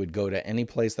 and he would go to any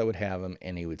place that would have him,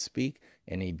 and he would speak,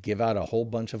 and he'd give out a whole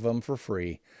bunch of them for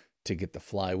free to get the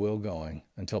flywheel going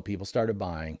until people started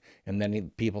buying, and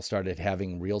then people started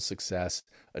having real success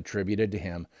attributed to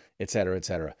him, et cetera, et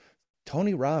cetera.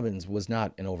 Tony Robbins was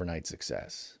not an overnight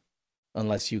success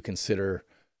unless you consider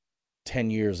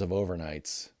 10 years of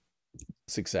overnights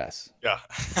success. Yeah.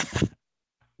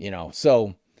 You know,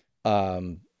 so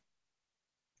um,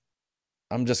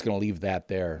 I'm just going to leave that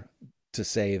there to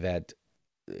say that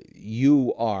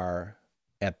you are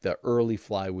at the early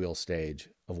flywheel stage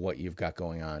of what you've got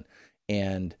going on.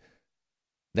 And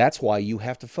that's why you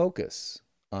have to focus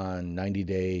on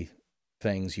 90-day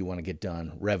things you want to get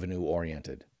done, revenue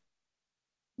oriented.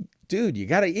 Dude, you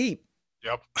got to eat.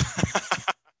 Yep.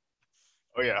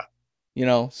 Oh yeah. You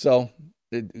know, so,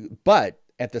 but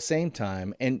at the same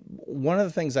time, and one of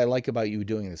the things I like about you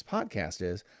doing this podcast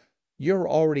is you're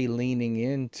already leaning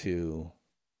into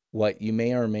what you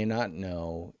may or may not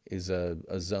know is a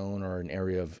zone or an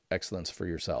area of excellence for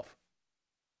yourself,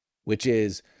 which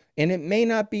is, and it may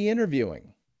not be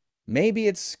interviewing. Maybe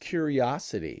it's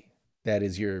curiosity that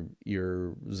is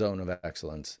your zone of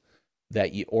excellence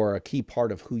that you, or a key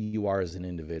part of who you are as an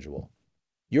individual.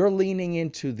 You're leaning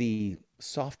into the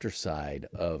softer side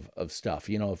of stuff.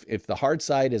 You know, if the hard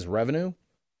side is revenue,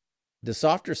 the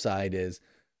softer side is,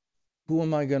 who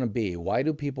am I going to be? Why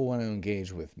do people want to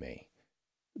engage with me?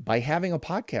 By having a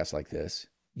podcast like this,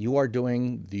 you are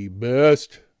doing the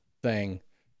best thing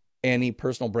any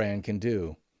personal brand can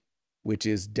do, which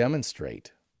is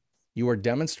demonstrate. You are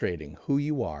demonstrating who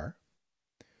you are,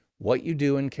 what you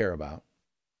do and care about,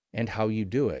 and how you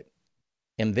do it,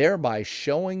 and thereby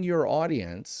showing your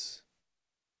audience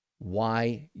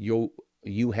why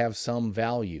you have some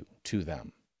value to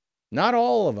them. Not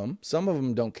all of them. Some of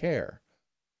them don't care.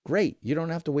 Great. You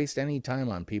don't have to waste any time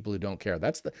on people who don't care.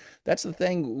 That's the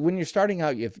thing. When you're starting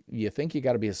out, you think you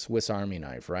got to be a Swiss Army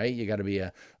knife, right? You got to be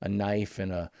a knife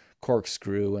and a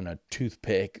corkscrew and a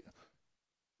toothpick.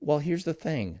 Well, here's the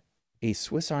thing. A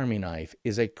Swiss Army knife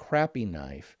is a crappy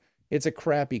knife. It's a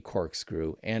crappy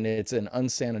corkscrew, and it's an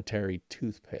unsanitary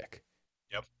toothpick.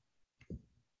 Yep.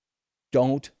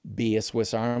 Don't be a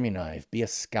Swiss Army knife. Be a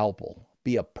scalpel.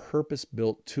 Be a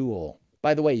purpose-built tool.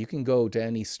 By the way, you can go to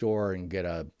any store and get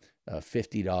a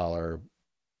 $50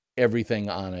 everything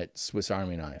on it Swiss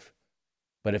Army knife.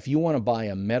 But if you want to buy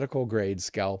a medical grade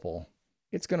scalpel,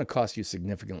 it's going to cost you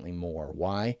significantly more.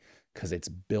 Why? Because it's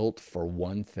built for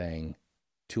one thing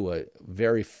to a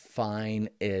very fine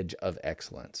edge of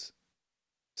excellence.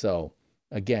 So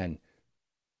again,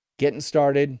 getting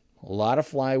started, a lot of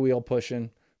flywheel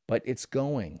pushing, but it's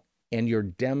going and you're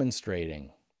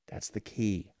demonstrating. That's the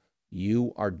key.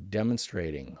 You are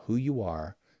demonstrating who you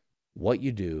are, what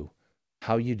you do,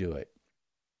 how you do it,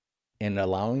 and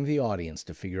allowing the audience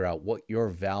to figure out what your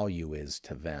value is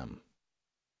to them.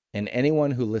 And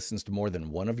anyone who listens to more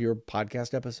than one of your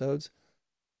podcast episodes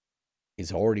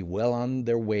is already well on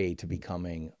their way to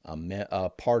becoming a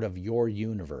part of your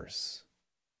universe.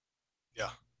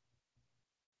 Yeah.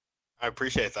 I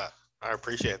appreciate that. I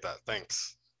appreciate that.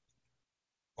 Thanks.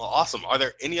 Well, awesome. Are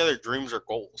there any other dreams or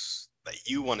goals that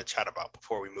you want to chat about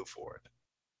before we move forward?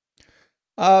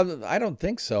 I don't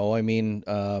think so. I mean,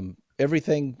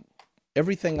 everything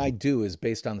I do is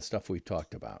based on the stuff we've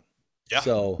talked about. Yeah.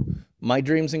 So my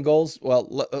dreams and goals, well,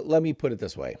 let me put it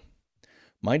this way.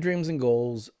 My dreams and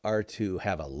goals are to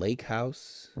have a lake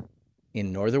house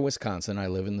in northern Wisconsin. I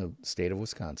live in the state of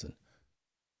Wisconsin,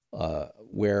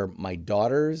 where my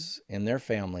daughters and their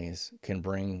families can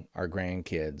bring our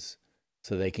grandkids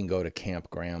so they can go to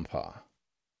Camp Grandpa.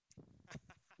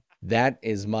 That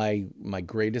is my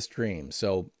greatest dream.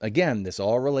 So again, this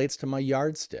all relates to my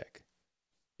yardstick.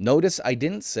 Notice I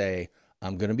didn't say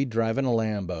I'm going to be driving a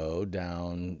Lambo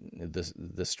down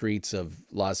the streets of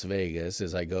Las Vegas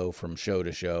as I go from show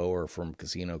to show or from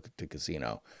casino to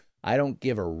casino. I don't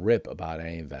give a rip about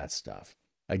any of that stuff.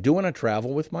 I do want to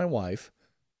travel with my wife,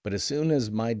 but as soon as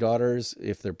my daughters,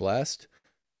 if they're blessed,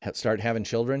 start having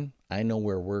children, I know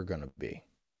where we're going to be.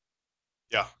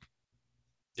 Yeah.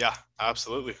 Yeah,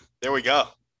 absolutely. There we go.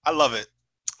 I love it.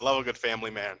 Love a good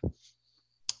family man.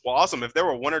 Well, awesome. If there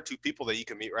were one or two people that you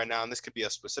could meet right now, and this could be a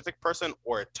specific person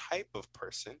or a type of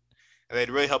person, and they'd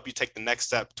really help you take the next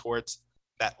step towards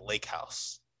that lake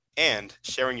house and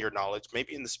sharing your knowledge,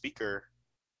 maybe in the speaker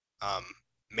um,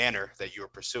 manner that you are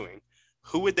pursuing,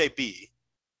 who would they be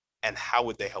and how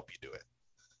would they help you do it?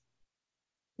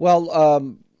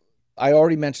 Well, I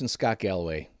already mentioned Scott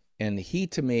Galloway, and he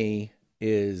to me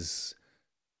is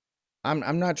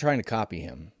I'm not trying to copy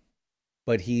him,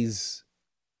 but he's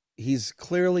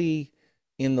clearly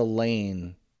in the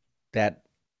lane that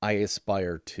I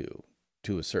aspire to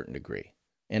a certain degree,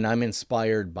 and I'm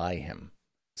inspired by him.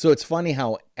 So it's funny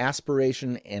how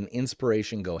aspiration and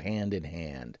inspiration go hand in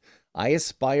hand. I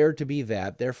aspire to be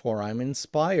that, therefore I'm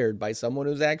inspired by someone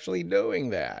who's actually doing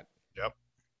that.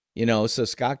 Yep. So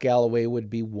Scott Galloway would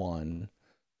be one.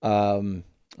 I'm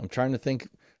trying to think.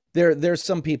 There's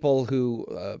some people who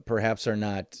perhaps are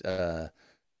not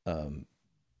um,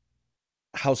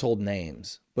 household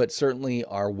names, but certainly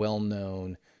are well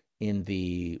known in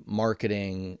the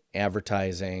marketing,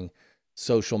 advertising,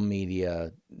 social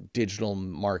media, digital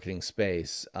marketing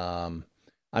space. I'm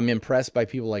impressed by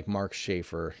people like Mark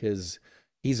Schaefer.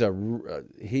 He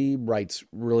writes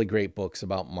really great books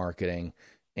about marketing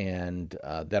and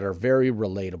that are very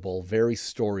relatable, very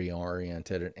story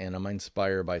oriented, and I'm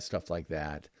inspired by stuff like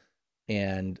that.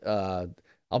 And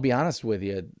I'll be honest with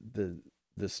you,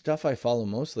 the stuff I follow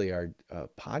mostly are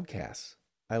podcasts.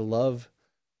 I love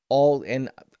and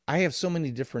I have so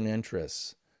many different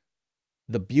interests.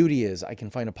 The beauty is I can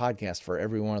find a podcast for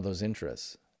every one of those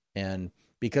interests. And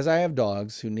because I have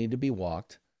dogs who need to be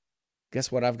walked,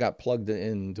 guess what I've got plugged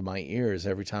into my ears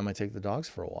every time I take the dogs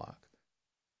for a walk?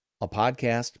 A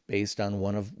podcast based on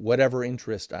one of whatever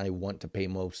interest I want to pay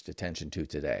most attention to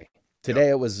today. Today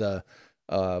Yep. it was a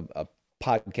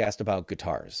podcast about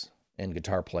guitars and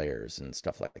guitar players and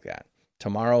stuff like that.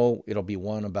 Tomorrow it'll be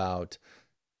one about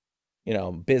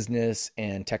business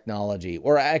and technology.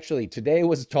 Or actually, today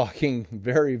was talking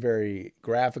very, very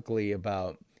graphically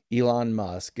about Elon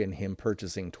Musk and him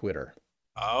purchasing Twitter.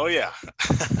 Oh, yeah.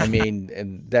 I mean,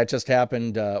 and that just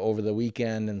happened over the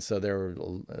weekend, and so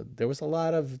there was a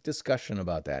lot of discussion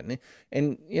about that.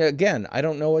 And again, I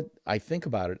don't know what I think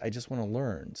about it. I just want to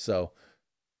learn. So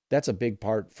that's a big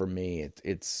part for me.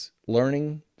 It's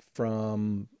learning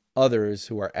from others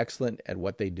who are excellent at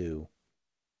what they do.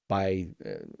 By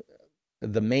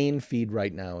the main feed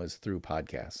right now is through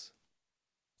podcasts.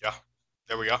 Yeah.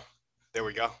 There we go. There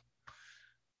we go.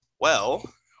 Well,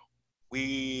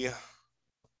 we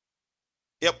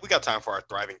yep, we got time for our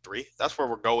Thriving Three. That's where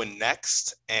we're going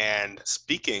next. And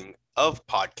speaking of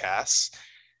podcasts,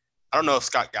 I don't know if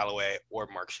Scott Galloway or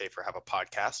Mark Schaefer have a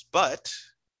podcast, but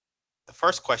the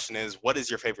first question is, what is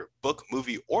your favorite book,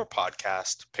 movie, or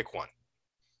podcast? Pick one.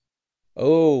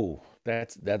 Oh,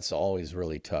 that's always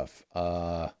really tough.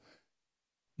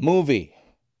 Movie.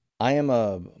 I am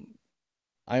a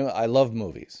I love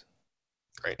movies,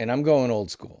 Great. and I'm going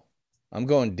old school. I'm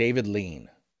going David Lean.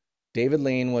 David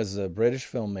Lean was a British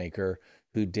filmmaker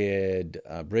who did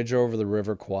Bridge Over the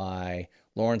River Kwai,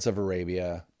 Lawrence of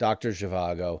Arabia, Dr.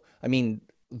 Zhivago. I mean,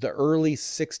 the early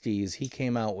 60s, he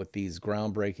came out with these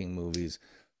groundbreaking movies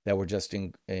that were just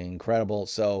incredible.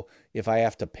 So if I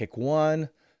have to pick one,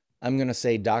 I'm going to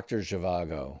say Dr.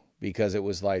 Zhivago because it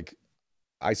was like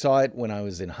I saw it when I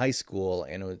was in high school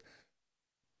and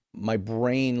my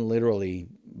brain literally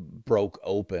broke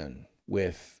open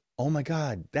with, oh my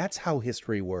God, that's how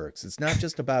history works. It's not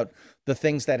just about the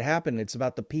things that happen. It's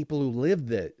about the people who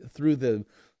lived it through the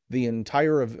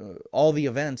entire of all the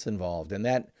events involved. And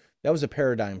that was a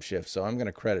paradigm shift. So I'm going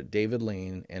to credit David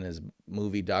Lean and his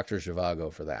movie Dr.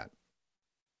 Zhivago for that.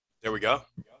 There we go.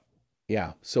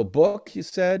 Yeah. So book, you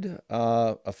said,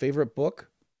 a favorite book,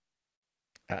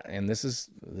 and this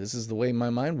is the way my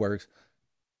mind works.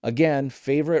 Again,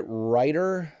 favorite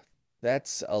writer,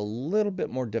 that's a little bit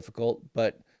more difficult,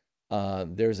 but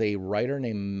there's a writer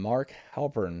named Mark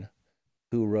Halpern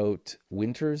who wrote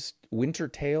Winter's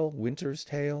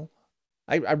Tale.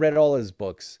 I read all his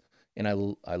books and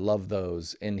I love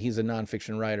those. And he's a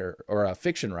nonfiction writer or a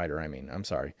fiction writer. I mean, I'm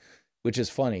sorry, which is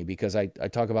funny because I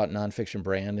talk about nonfiction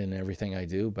brand and everything I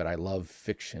do, but I love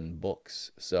fiction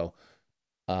books. So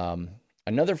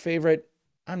another favorite.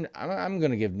 I'm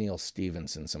going to give Neil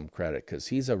Stephenson some credit because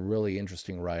he's a really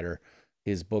interesting writer.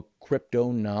 His book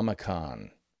Cryptonomicon,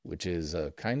 which is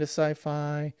a kind of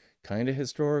sci-fi, kind of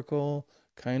historical,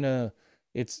 kind of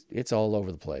it's all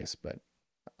over the place, but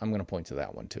I'm going to point to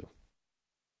that one too.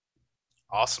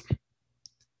 Awesome.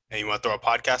 And you want to throw a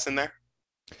podcast in there?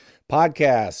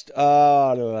 Podcast.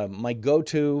 My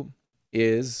go-to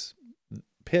is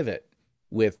Pivot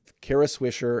with Kara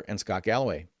Swisher and Scott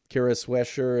Galloway. Kara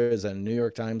Swisher is a New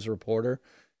York Times reporter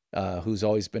who's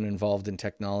always been involved in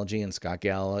technology, and Scott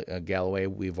Galloway,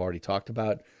 we've already talked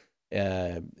about.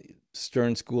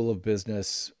 Stern School of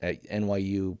Business at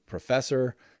NYU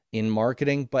professor in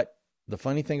marketing. But the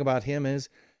funny thing about him is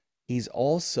he's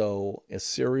also a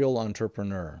serial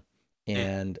entrepreneur.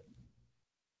 And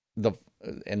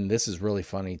this is really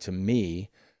funny to me.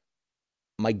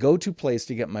 My go-to place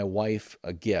to get my wife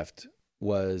a gift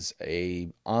was a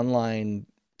online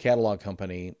catalog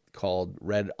company called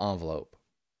Red Envelope.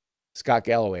 Scott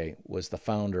Galloway was the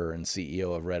founder and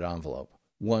CEO of Red Envelope.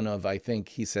 One of, I think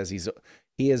he says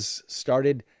he has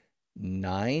started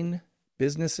 9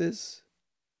 businesses,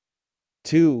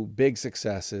 2 big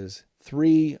successes,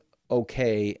 3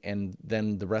 okay, and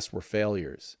then the rest were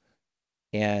failures.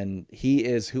 And he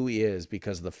is who he is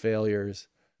because of the failures,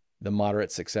 the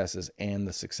moderate successes, and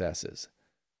the successes.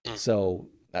 So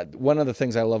one of the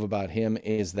things I love about him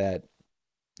is that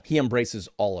he embraces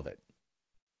all of it.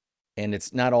 And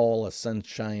it's not all a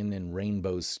sunshine and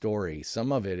rainbows story.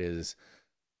 Some of it is,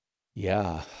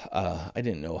 I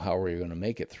didn't know how we were going to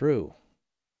make it through.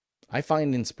 I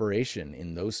find inspiration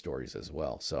in those stories as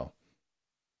well. So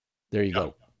there you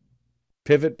go.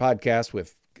 Pivot podcast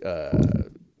with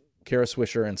Kara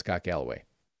Swisher and Scott Galloway.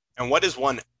 And what is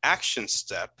one action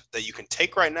step that you can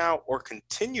take right now or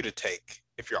continue to take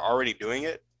if you're already doing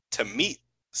it to meet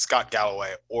Scott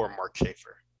Galloway or Mark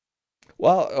Schaefer?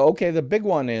 Well, okay, the big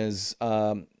one is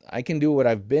I can do what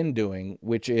I've been doing,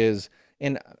 which is,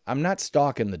 and I'm not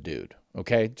stalking the dude,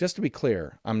 okay? Just to be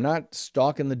clear, I'm not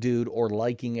stalking the dude or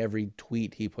liking every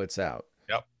tweet he puts out.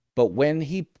 Yep. But when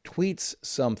he tweets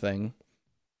something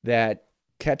that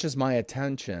catches my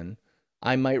attention,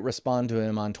 I might respond to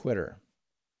him on Twitter.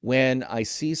 When I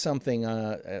see something,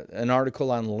 an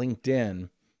article on LinkedIn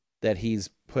that he's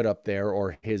put up there,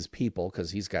 or his people,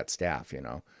 because he's got staff,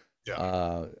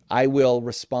 I will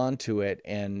respond to it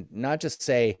and not just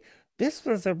say, "This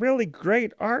was a really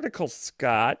great article,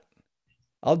 Scott."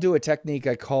 I'll do a technique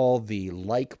I call the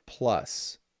like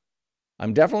plus.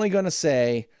 I'm definitely going to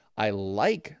say, I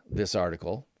like this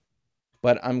article,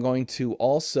 but I'm going to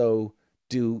also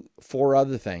do 4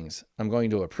 other things. I'm going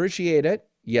to appreciate it.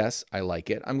 Yes, I like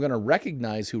it. I'm going to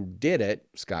recognize who did it,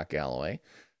 Scott Galloway.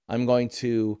 I'm going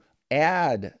to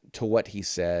add to what he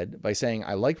said by saying,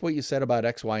 I liked what you said about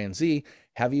X, Y, and Z.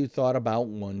 Have you thought about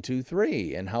 1, 2,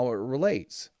 3 and how it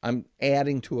relates? I'm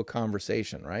adding to a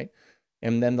conversation, right?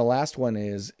 And then the last one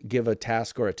is give a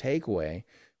task or a takeaway,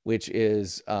 which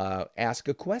is ask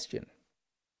a question.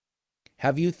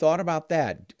 Have you thought about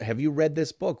that? Have you read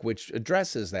this book which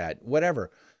addresses that? Whatever.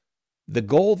 The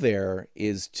goal there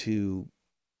is to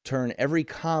turn every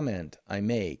comment I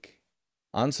make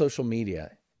on social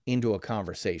media into a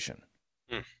conversation.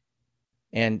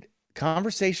 And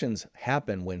conversations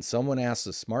happen when someone asks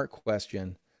a smart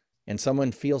question and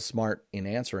someone feels smart in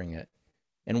answering it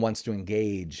and wants to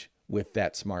engage with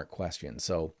that smart question.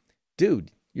 So,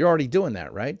 dude, you're already doing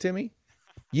that, right, Timmy?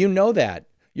 You know that.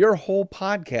 Your whole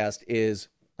podcast is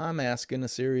I'm asking a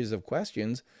series of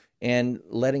questions and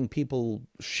letting people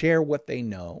share what they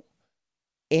know.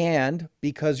 And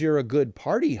because you're a good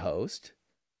party host,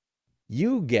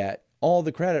 you get all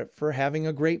the credit for having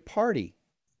a great party.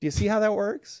 Do you see how that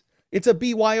works? It's a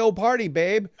BYO party,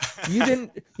 babe. You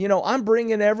didn't, I'm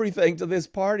bringing everything to this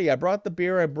party. I brought the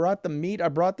beer, I brought the meat, I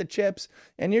brought the chips,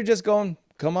 and you're just going,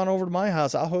 come on over to my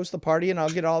house. I'll host the party and I'll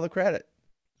get all the credit.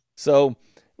 So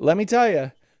let me tell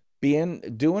you,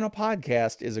 doing a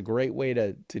podcast is a great way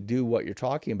to do what you're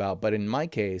talking about. But in my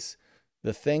case,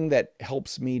 the thing that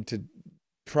helps me to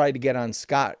try to get on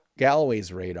Scott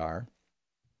Galloway's radar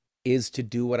is to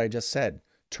do what I just said.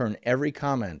 Turn every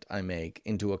comment I make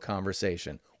into a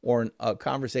conversation or a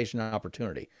conversation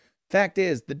opportunity. Fact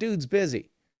is, the dude's busy.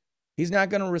 He's not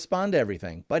going to respond to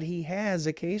everything, but he has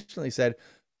occasionally said,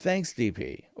 thanks,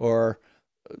 DP, or,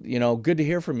 good to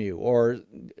hear from you. Or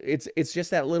it's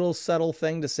just that little subtle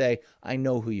thing to say, I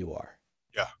know who you are.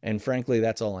 Yeah. And frankly,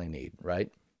 that's all I need, right?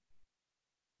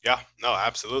 Yeah, no,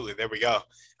 absolutely. There we go.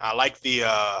 I like the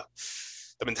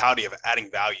mentality of adding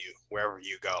value wherever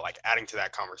you go, like adding to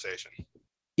that conversation.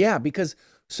 Yeah, because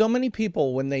so many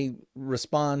people, when they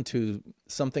respond to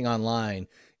something online,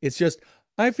 it's just,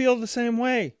 I feel the same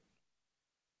way.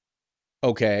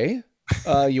 Okay.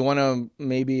 You want to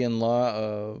maybe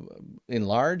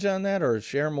enlarge on that or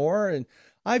share more? And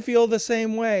I feel the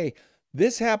same way.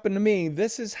 This happened to me.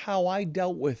 This is how I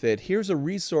dealt with it. Here's a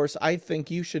resource I think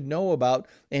you should know about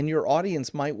and your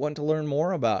audience might want to learn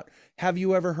more about. Have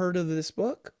you ever heard of this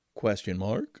book? Question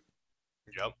mark.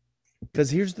 Yep.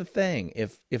 Because here's the thing.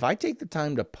 If I take the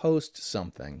time to post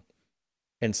something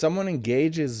and someone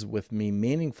engages with me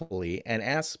meaningfully and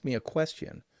asks me a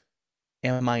question,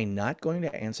 am I not going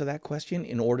to answer that question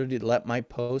in order to let my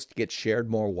post get shared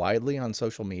more widely on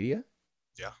social media?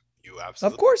 Yeah, you Of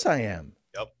absolutely. course I am.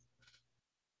 Yep.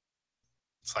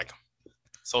 It's like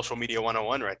social media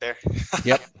 101 right there.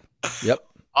 Yep. Yep.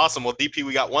 Awesome. Well, DP,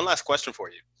 we got one last question for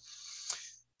you.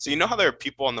 So, you know how there are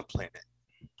people on the planet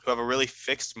who have a really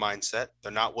fixed mindset.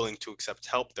 They're not willing to accept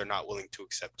help. They're not willing to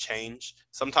accept change.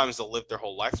 Sometimes they'll live their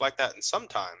whole life like that, and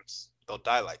sometimes they'll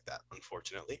die like that,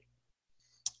 unfortunately.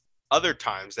 Other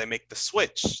times they make the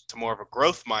switch to more of a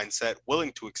growth mindset,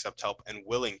 willing to accept help and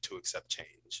willing to accept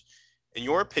change. In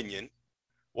your opinion,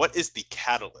 what is the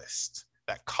catalyst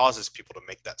that causes people to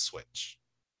make that switch?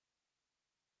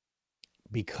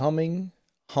 Becoming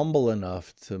humble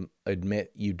enough to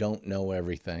admit you don't know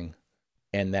everything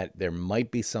and that there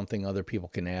might be something other people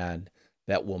can add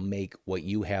that will make what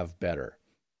you have better.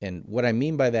 And what I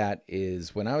mean by that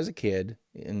is when I was a kid,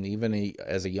 and even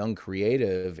as a young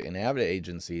creative in ad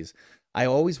agencies, I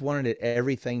always wanted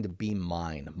everything to be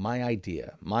mine, my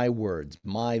idea, my words,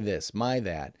 my this, my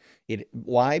that.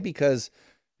 Why? Because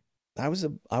I was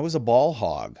a ball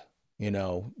hog.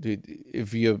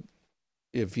 If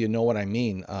you know what I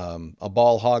mean, a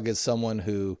ball hog is someone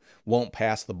who won't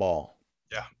pass the ball.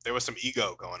 Yeah, there was some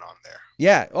ego going on there.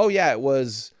 Yeah. Oh yeah. It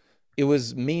was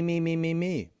me, me, me, me,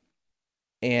 me.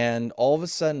 And all of a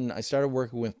sudden I started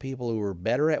working with people who were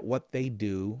better at what they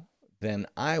do than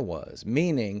I was.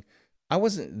 Meaning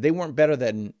they weren't better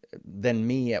than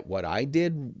me at what I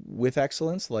did with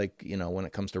excellence, like, when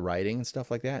it comes to writing and stuff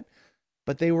like that.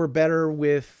 But they were better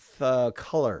with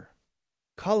color.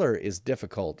 Color is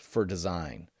difficult for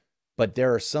design. But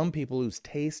there are some people whose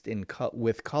taste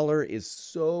with color is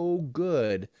so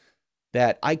good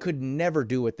that I could never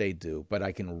do what they do, but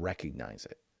I can recognize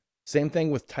it. Same thing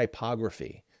with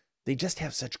typography. They just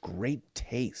have such great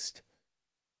taste.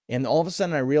 And all of a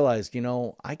sudden I realized,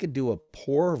 I could do a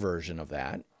poor version of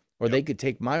that, or Yep. they could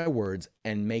take my words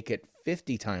and make it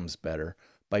 50 times better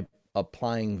by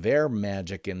applying their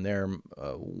magic and their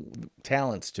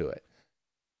talents to it.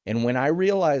 And when I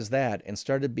realized that and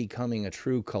started becoming a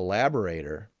true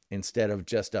collaborator instead of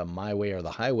just a my way or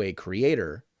the highway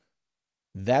creator,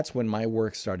 that's when my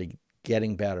work started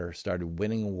getting better, started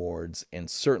winning awards, and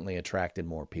certainly attracted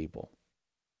more people.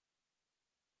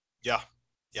 Yeah.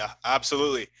 Yeah,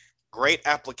 absolutely. Great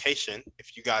application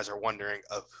if you guys are wondering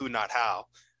of Who Not How,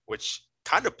 which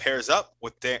kind of pairs up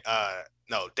with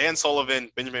Dan Sullivan,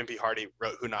 Benjamin P. Hardy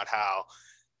wrote Who Not How.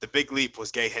 The Big Leap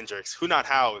was Gay Hendricks. Who Not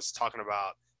How is talking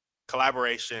about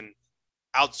collaboration,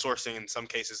 outsourcing in some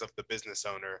cases of the business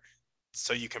owner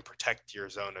so you can protect your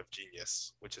zone of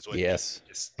genius, which is what you Yes,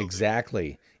 just alluded.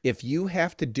 exactly. If you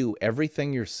have to do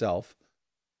everything yourself,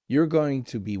 you're going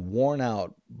to be worn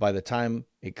out by the time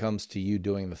it comes to you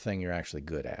doing the thing you're actually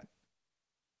good at.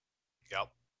 Yep.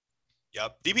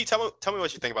 Yep. DB, tell me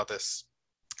what you think about this.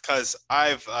 Because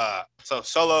I've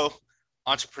solo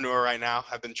entrepreneur right now.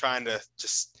 I've been trying to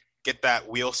just get that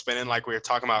wheel spinning like we were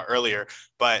talking about earlier.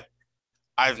 But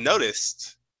I've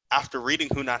noticed after reading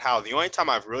Who Not How, the only time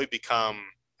I've really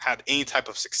had any type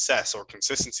of success or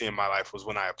consistency in my life was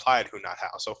when I applied Who Not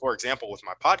How. So for example, with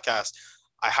my podcast,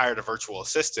 I hired a virtual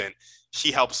assistant.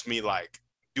 She helps me like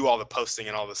do all the posting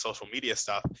and all the social media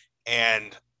stuff.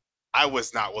 And I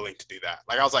was not willing to do that.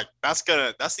 Like I was like, that's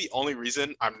the only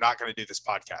reason I'm not gonna do this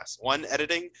podcast. One,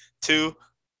 editing, two,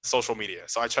 social media.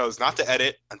 So I chose not to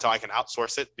edit until I can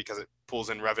outsource it because it pulls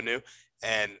in revenue.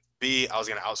 And B, I was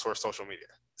gonna outsource social media.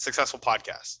 Successful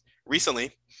podcast.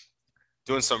 Recently,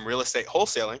 doing some real estate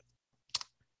wholesaling,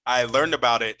 I learned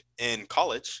about it in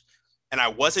college and I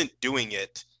wasn't doing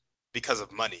it because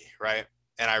of money, right?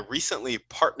 And I recently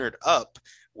partnered up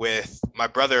with my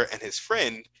brother and his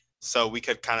friend so we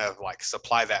could kind of like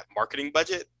supply that marketing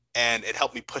budget and it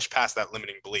helped me push past that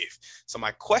limiting belief. So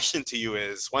my question to you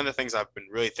is one of the things I've been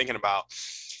really thinking about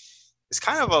is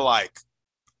kind of a like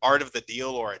art of the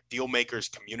deal or a deal makers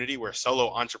community where solo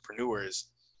entrepreneurs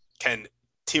can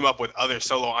team up with other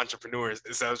solo entrepreneurs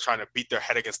instead of trying to beat their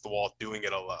head against the wall doing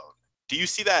it alone. Do you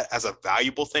see that as a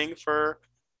valuable thing for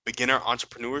beginner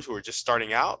entrepreneurs who are just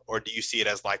starting out, or do you see it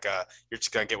as like you're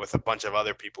just gonna get with a bunch of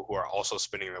other people who are also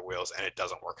spinning their wheels and it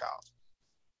doesn't work out?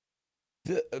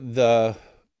 The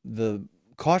the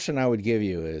caution I would give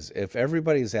you is if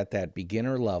everybody's at that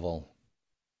beginner level,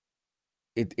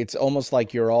 it's almost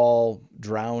like you're all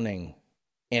drowning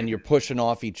and you're pushing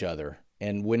off each other.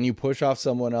 And when you push off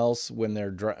someone else when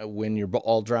when you're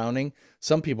all drowning,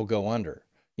 some people go under.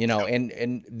 Yep.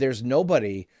 And there's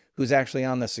nobody who's actually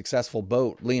on the successful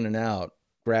boat leaning out,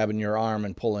 grabbing your arm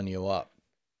and pulling you up.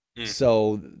 Mm.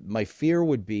 So my fear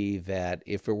would be that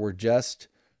if it were just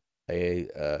a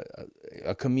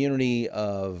community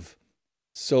of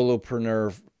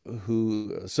solopreneurs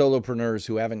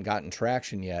who haven't gotten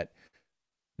traction yet,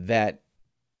 that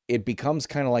it becomes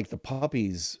kind of like the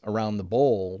puppies around the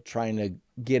bowl trying to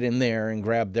get in there and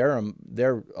grab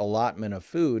their allotment of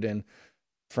food. And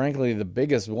frankly, the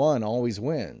biggest one always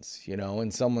wins,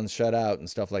 and someone's shut out and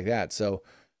stuff like that. So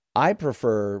I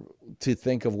prefer to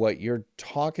think of what you're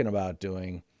talking about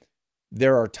doing.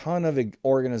 There are a ton of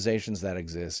organizations that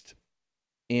exist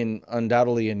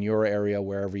undoubtedly in your area,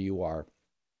 wherever you are,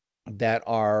 that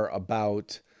are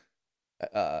about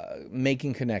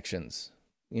making connections,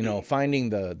 finding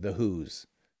the who's,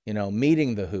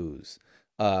 meeting the who's.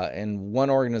 And one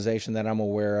organization that I'm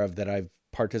aware of that I've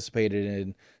participated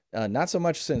in, not so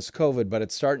much since COVID, but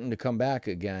it's starting to come back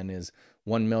again, is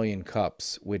 1 Million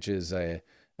Cups, which is a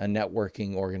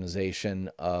networking organization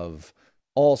of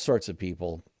all sorts of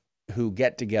people who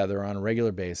get together on a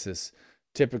regular basis.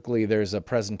 Typically there's a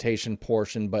presentation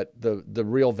portion, but the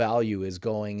real value is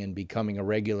going and becoming a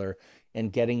regular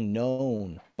and getting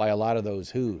known by a lot of those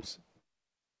who's.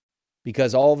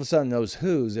 Because all of a sudden those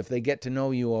who's, if they get to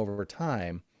know you over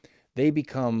time, they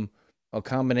become a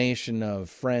combination of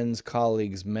friends,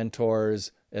 colleagues,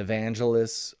 mentors,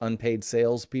 evangelists, unpaid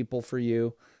salespeople for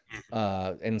you,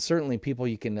 and certainly people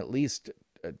you can at least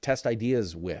test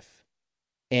ideas with.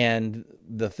 And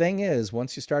the thing is,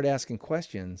 once you start asking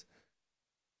questions,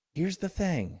 here's the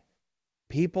thing.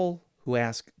 People who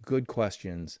ask good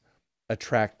questions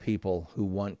attract people who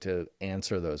want to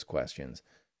answer those questions.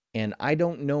 And I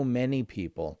don't know many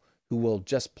people who will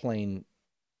just plain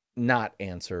not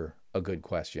answer a good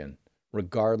question,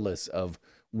 regardless of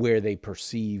where they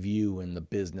perceive you in the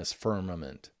business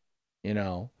firmament.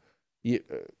 You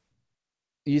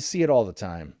see it all the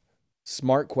time.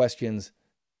 Smart questions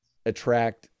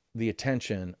attract the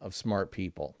attention of smart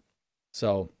people.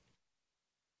 So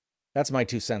that's my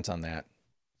 2 cents on that.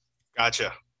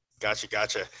 Gotcha.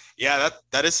 Yeah,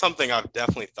 that is something I've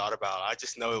definitely thought about. I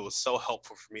just know it was so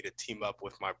helpful for me to team up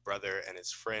with my brother and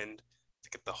his friend to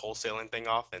get the wholesaling thing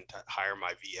off and to hire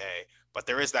my VA. But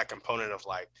there is that component of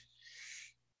like,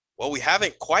 well, we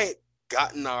haven't quite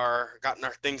gotten our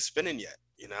thing spinning yet,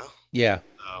 Yeah.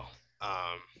 So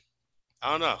I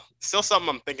don't know. Still something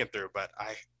I'm thinking through, but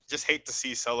I just hate to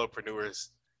see solopreneurs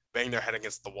bang their head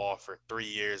against the wall for 3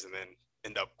 years and then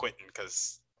end up quitting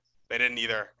because they didn't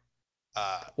either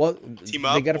team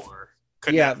up or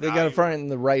couldn't they got to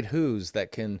find the right who's that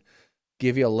can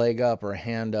give you a leg up or a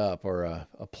hand up or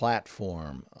a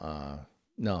platform.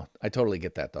 No, I totally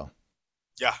get that though.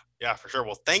 Yeah, for sure.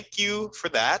 Well, thank you for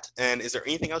that. And is there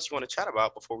anything else you want to chat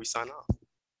about before we sign off?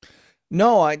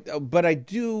 No, but I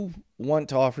do want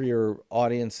to offer your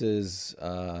audience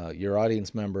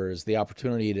members, the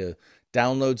opportunity to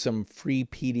download some free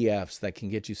PDFs that can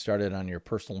get you started on your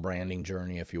personal branding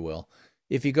journey, if you will.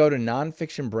 If you go to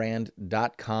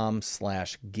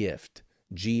nonfictionbrand.com/gift,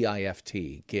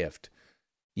 GIFT, gift,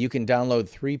 you can download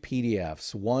 3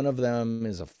 PDFs. One of them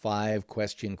is a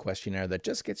 5-question questionnaire that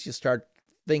just gets you start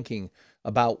thinking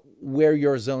about where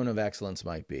your zone of excellence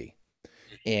might be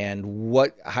and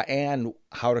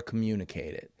how to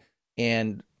communicate it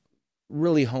and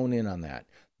really hone in on that.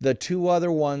 The 2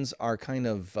 other ones are kind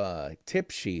of tip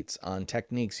sheets on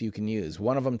techniques you can use.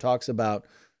 One of them talks about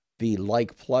the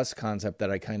like plus concept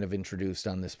that I kind of introduced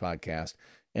on this podcast.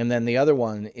 And then the other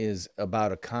one is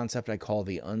about a concept I call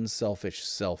the unselfish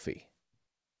selfie.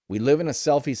 We live in a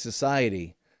selfie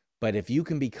society, but if you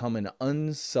can become an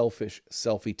unselfish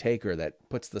selfie taker that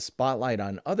puts the spotlight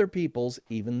on other people,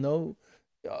 even though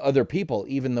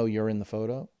you're in the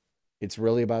photo, it's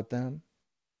really about them.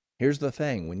 Here's the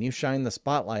thing. When you shine the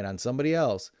spotlight on somebody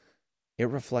else, it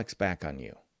reflects back on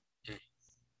you.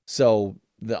 So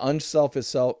the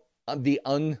unselfish,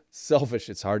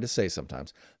 it's hard to say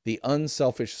sometimes. The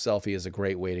unselfish selfie is a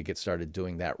great way to get started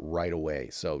doing that right away.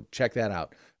 So check that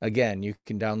out. Again, you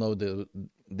can download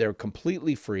they're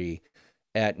completely free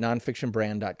at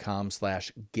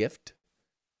nonfictionbrand.com/gift.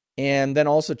 And then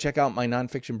also check out my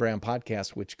Nonfiction Brand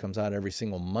podcast, which comes out every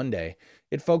single Monday.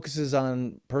 It focuses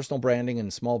on personal branding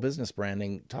and small business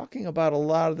branding, talking about a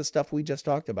lot of the stuff we just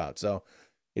talked about. So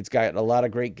it's got a lot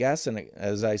of great guests. And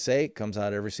as I say, it comes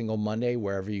out every single Monday,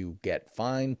 wherever you get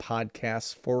fine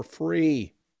podcasts for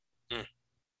free.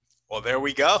 Well, there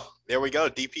we go.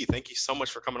 DP, thank you so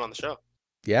much for coming on the show.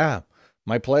 Yeah,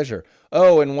 my pleasure.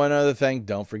 Oh, and one other thing,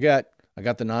 don't forget, I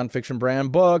got the Nonfiction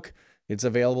Brand book. It's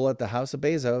available at the House of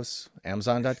Bezos,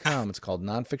 Amazon.com. It's called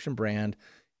Nonfiction Brand,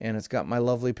 and it's got my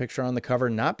lovely picture on the cover,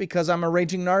 not because I'm a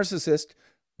raging narcissist,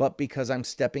 but because I'm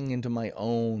stepping into my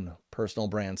own personal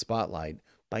brand spotlight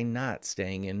by not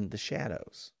staying in the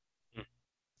shadows.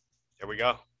 There we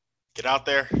go. Get out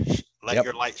there, let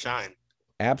your light shine.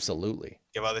 Absolutely.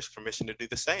 Give others permission to do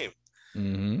the same.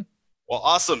 Mm-hmm. Well,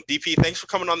 awesome. DP, thanks for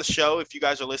coming on the show. If you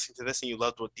guys are listening to this and you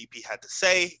loved what DP had to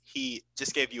say, he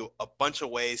just gave you a bunch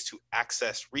of ways to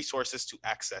access resources, to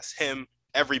access him.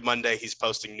 Every Monday, he's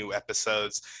posting new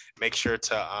episodes. Make sure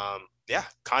to,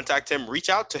 contact him. Reach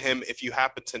out to him if you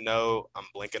happen to know, I'm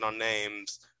blanking on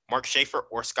names, Mark Schaefer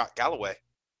or Scott Galloway.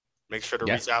 Make sure to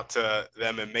reach out to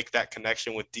them and make that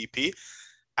connection with DP.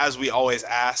 As we always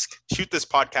ask, shoot this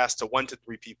podcast to 1 to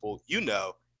 3 people you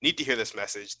know need to hear this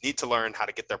message, need to learn how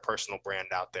to get their personal brand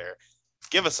out there.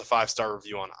 Give us a 5-star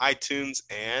review on iTunes,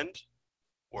 and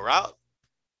we're out.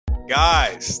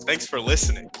 Guys, thanks for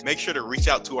listening. Make sure to reach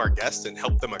out to our guests and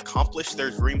help them accomplish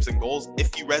their dreams and goals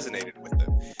if you resonated with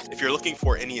them. If you're looking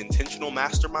for any intentional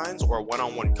masterminds or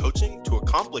one-on-one coaching to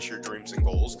accomplish your dreams and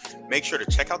goals, make sure to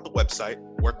check out the website,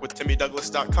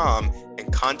 workwithtimmydouglas.com,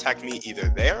 and contact me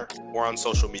either there or on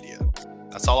social media.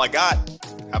 That's all I got.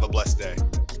 Have a blessed day.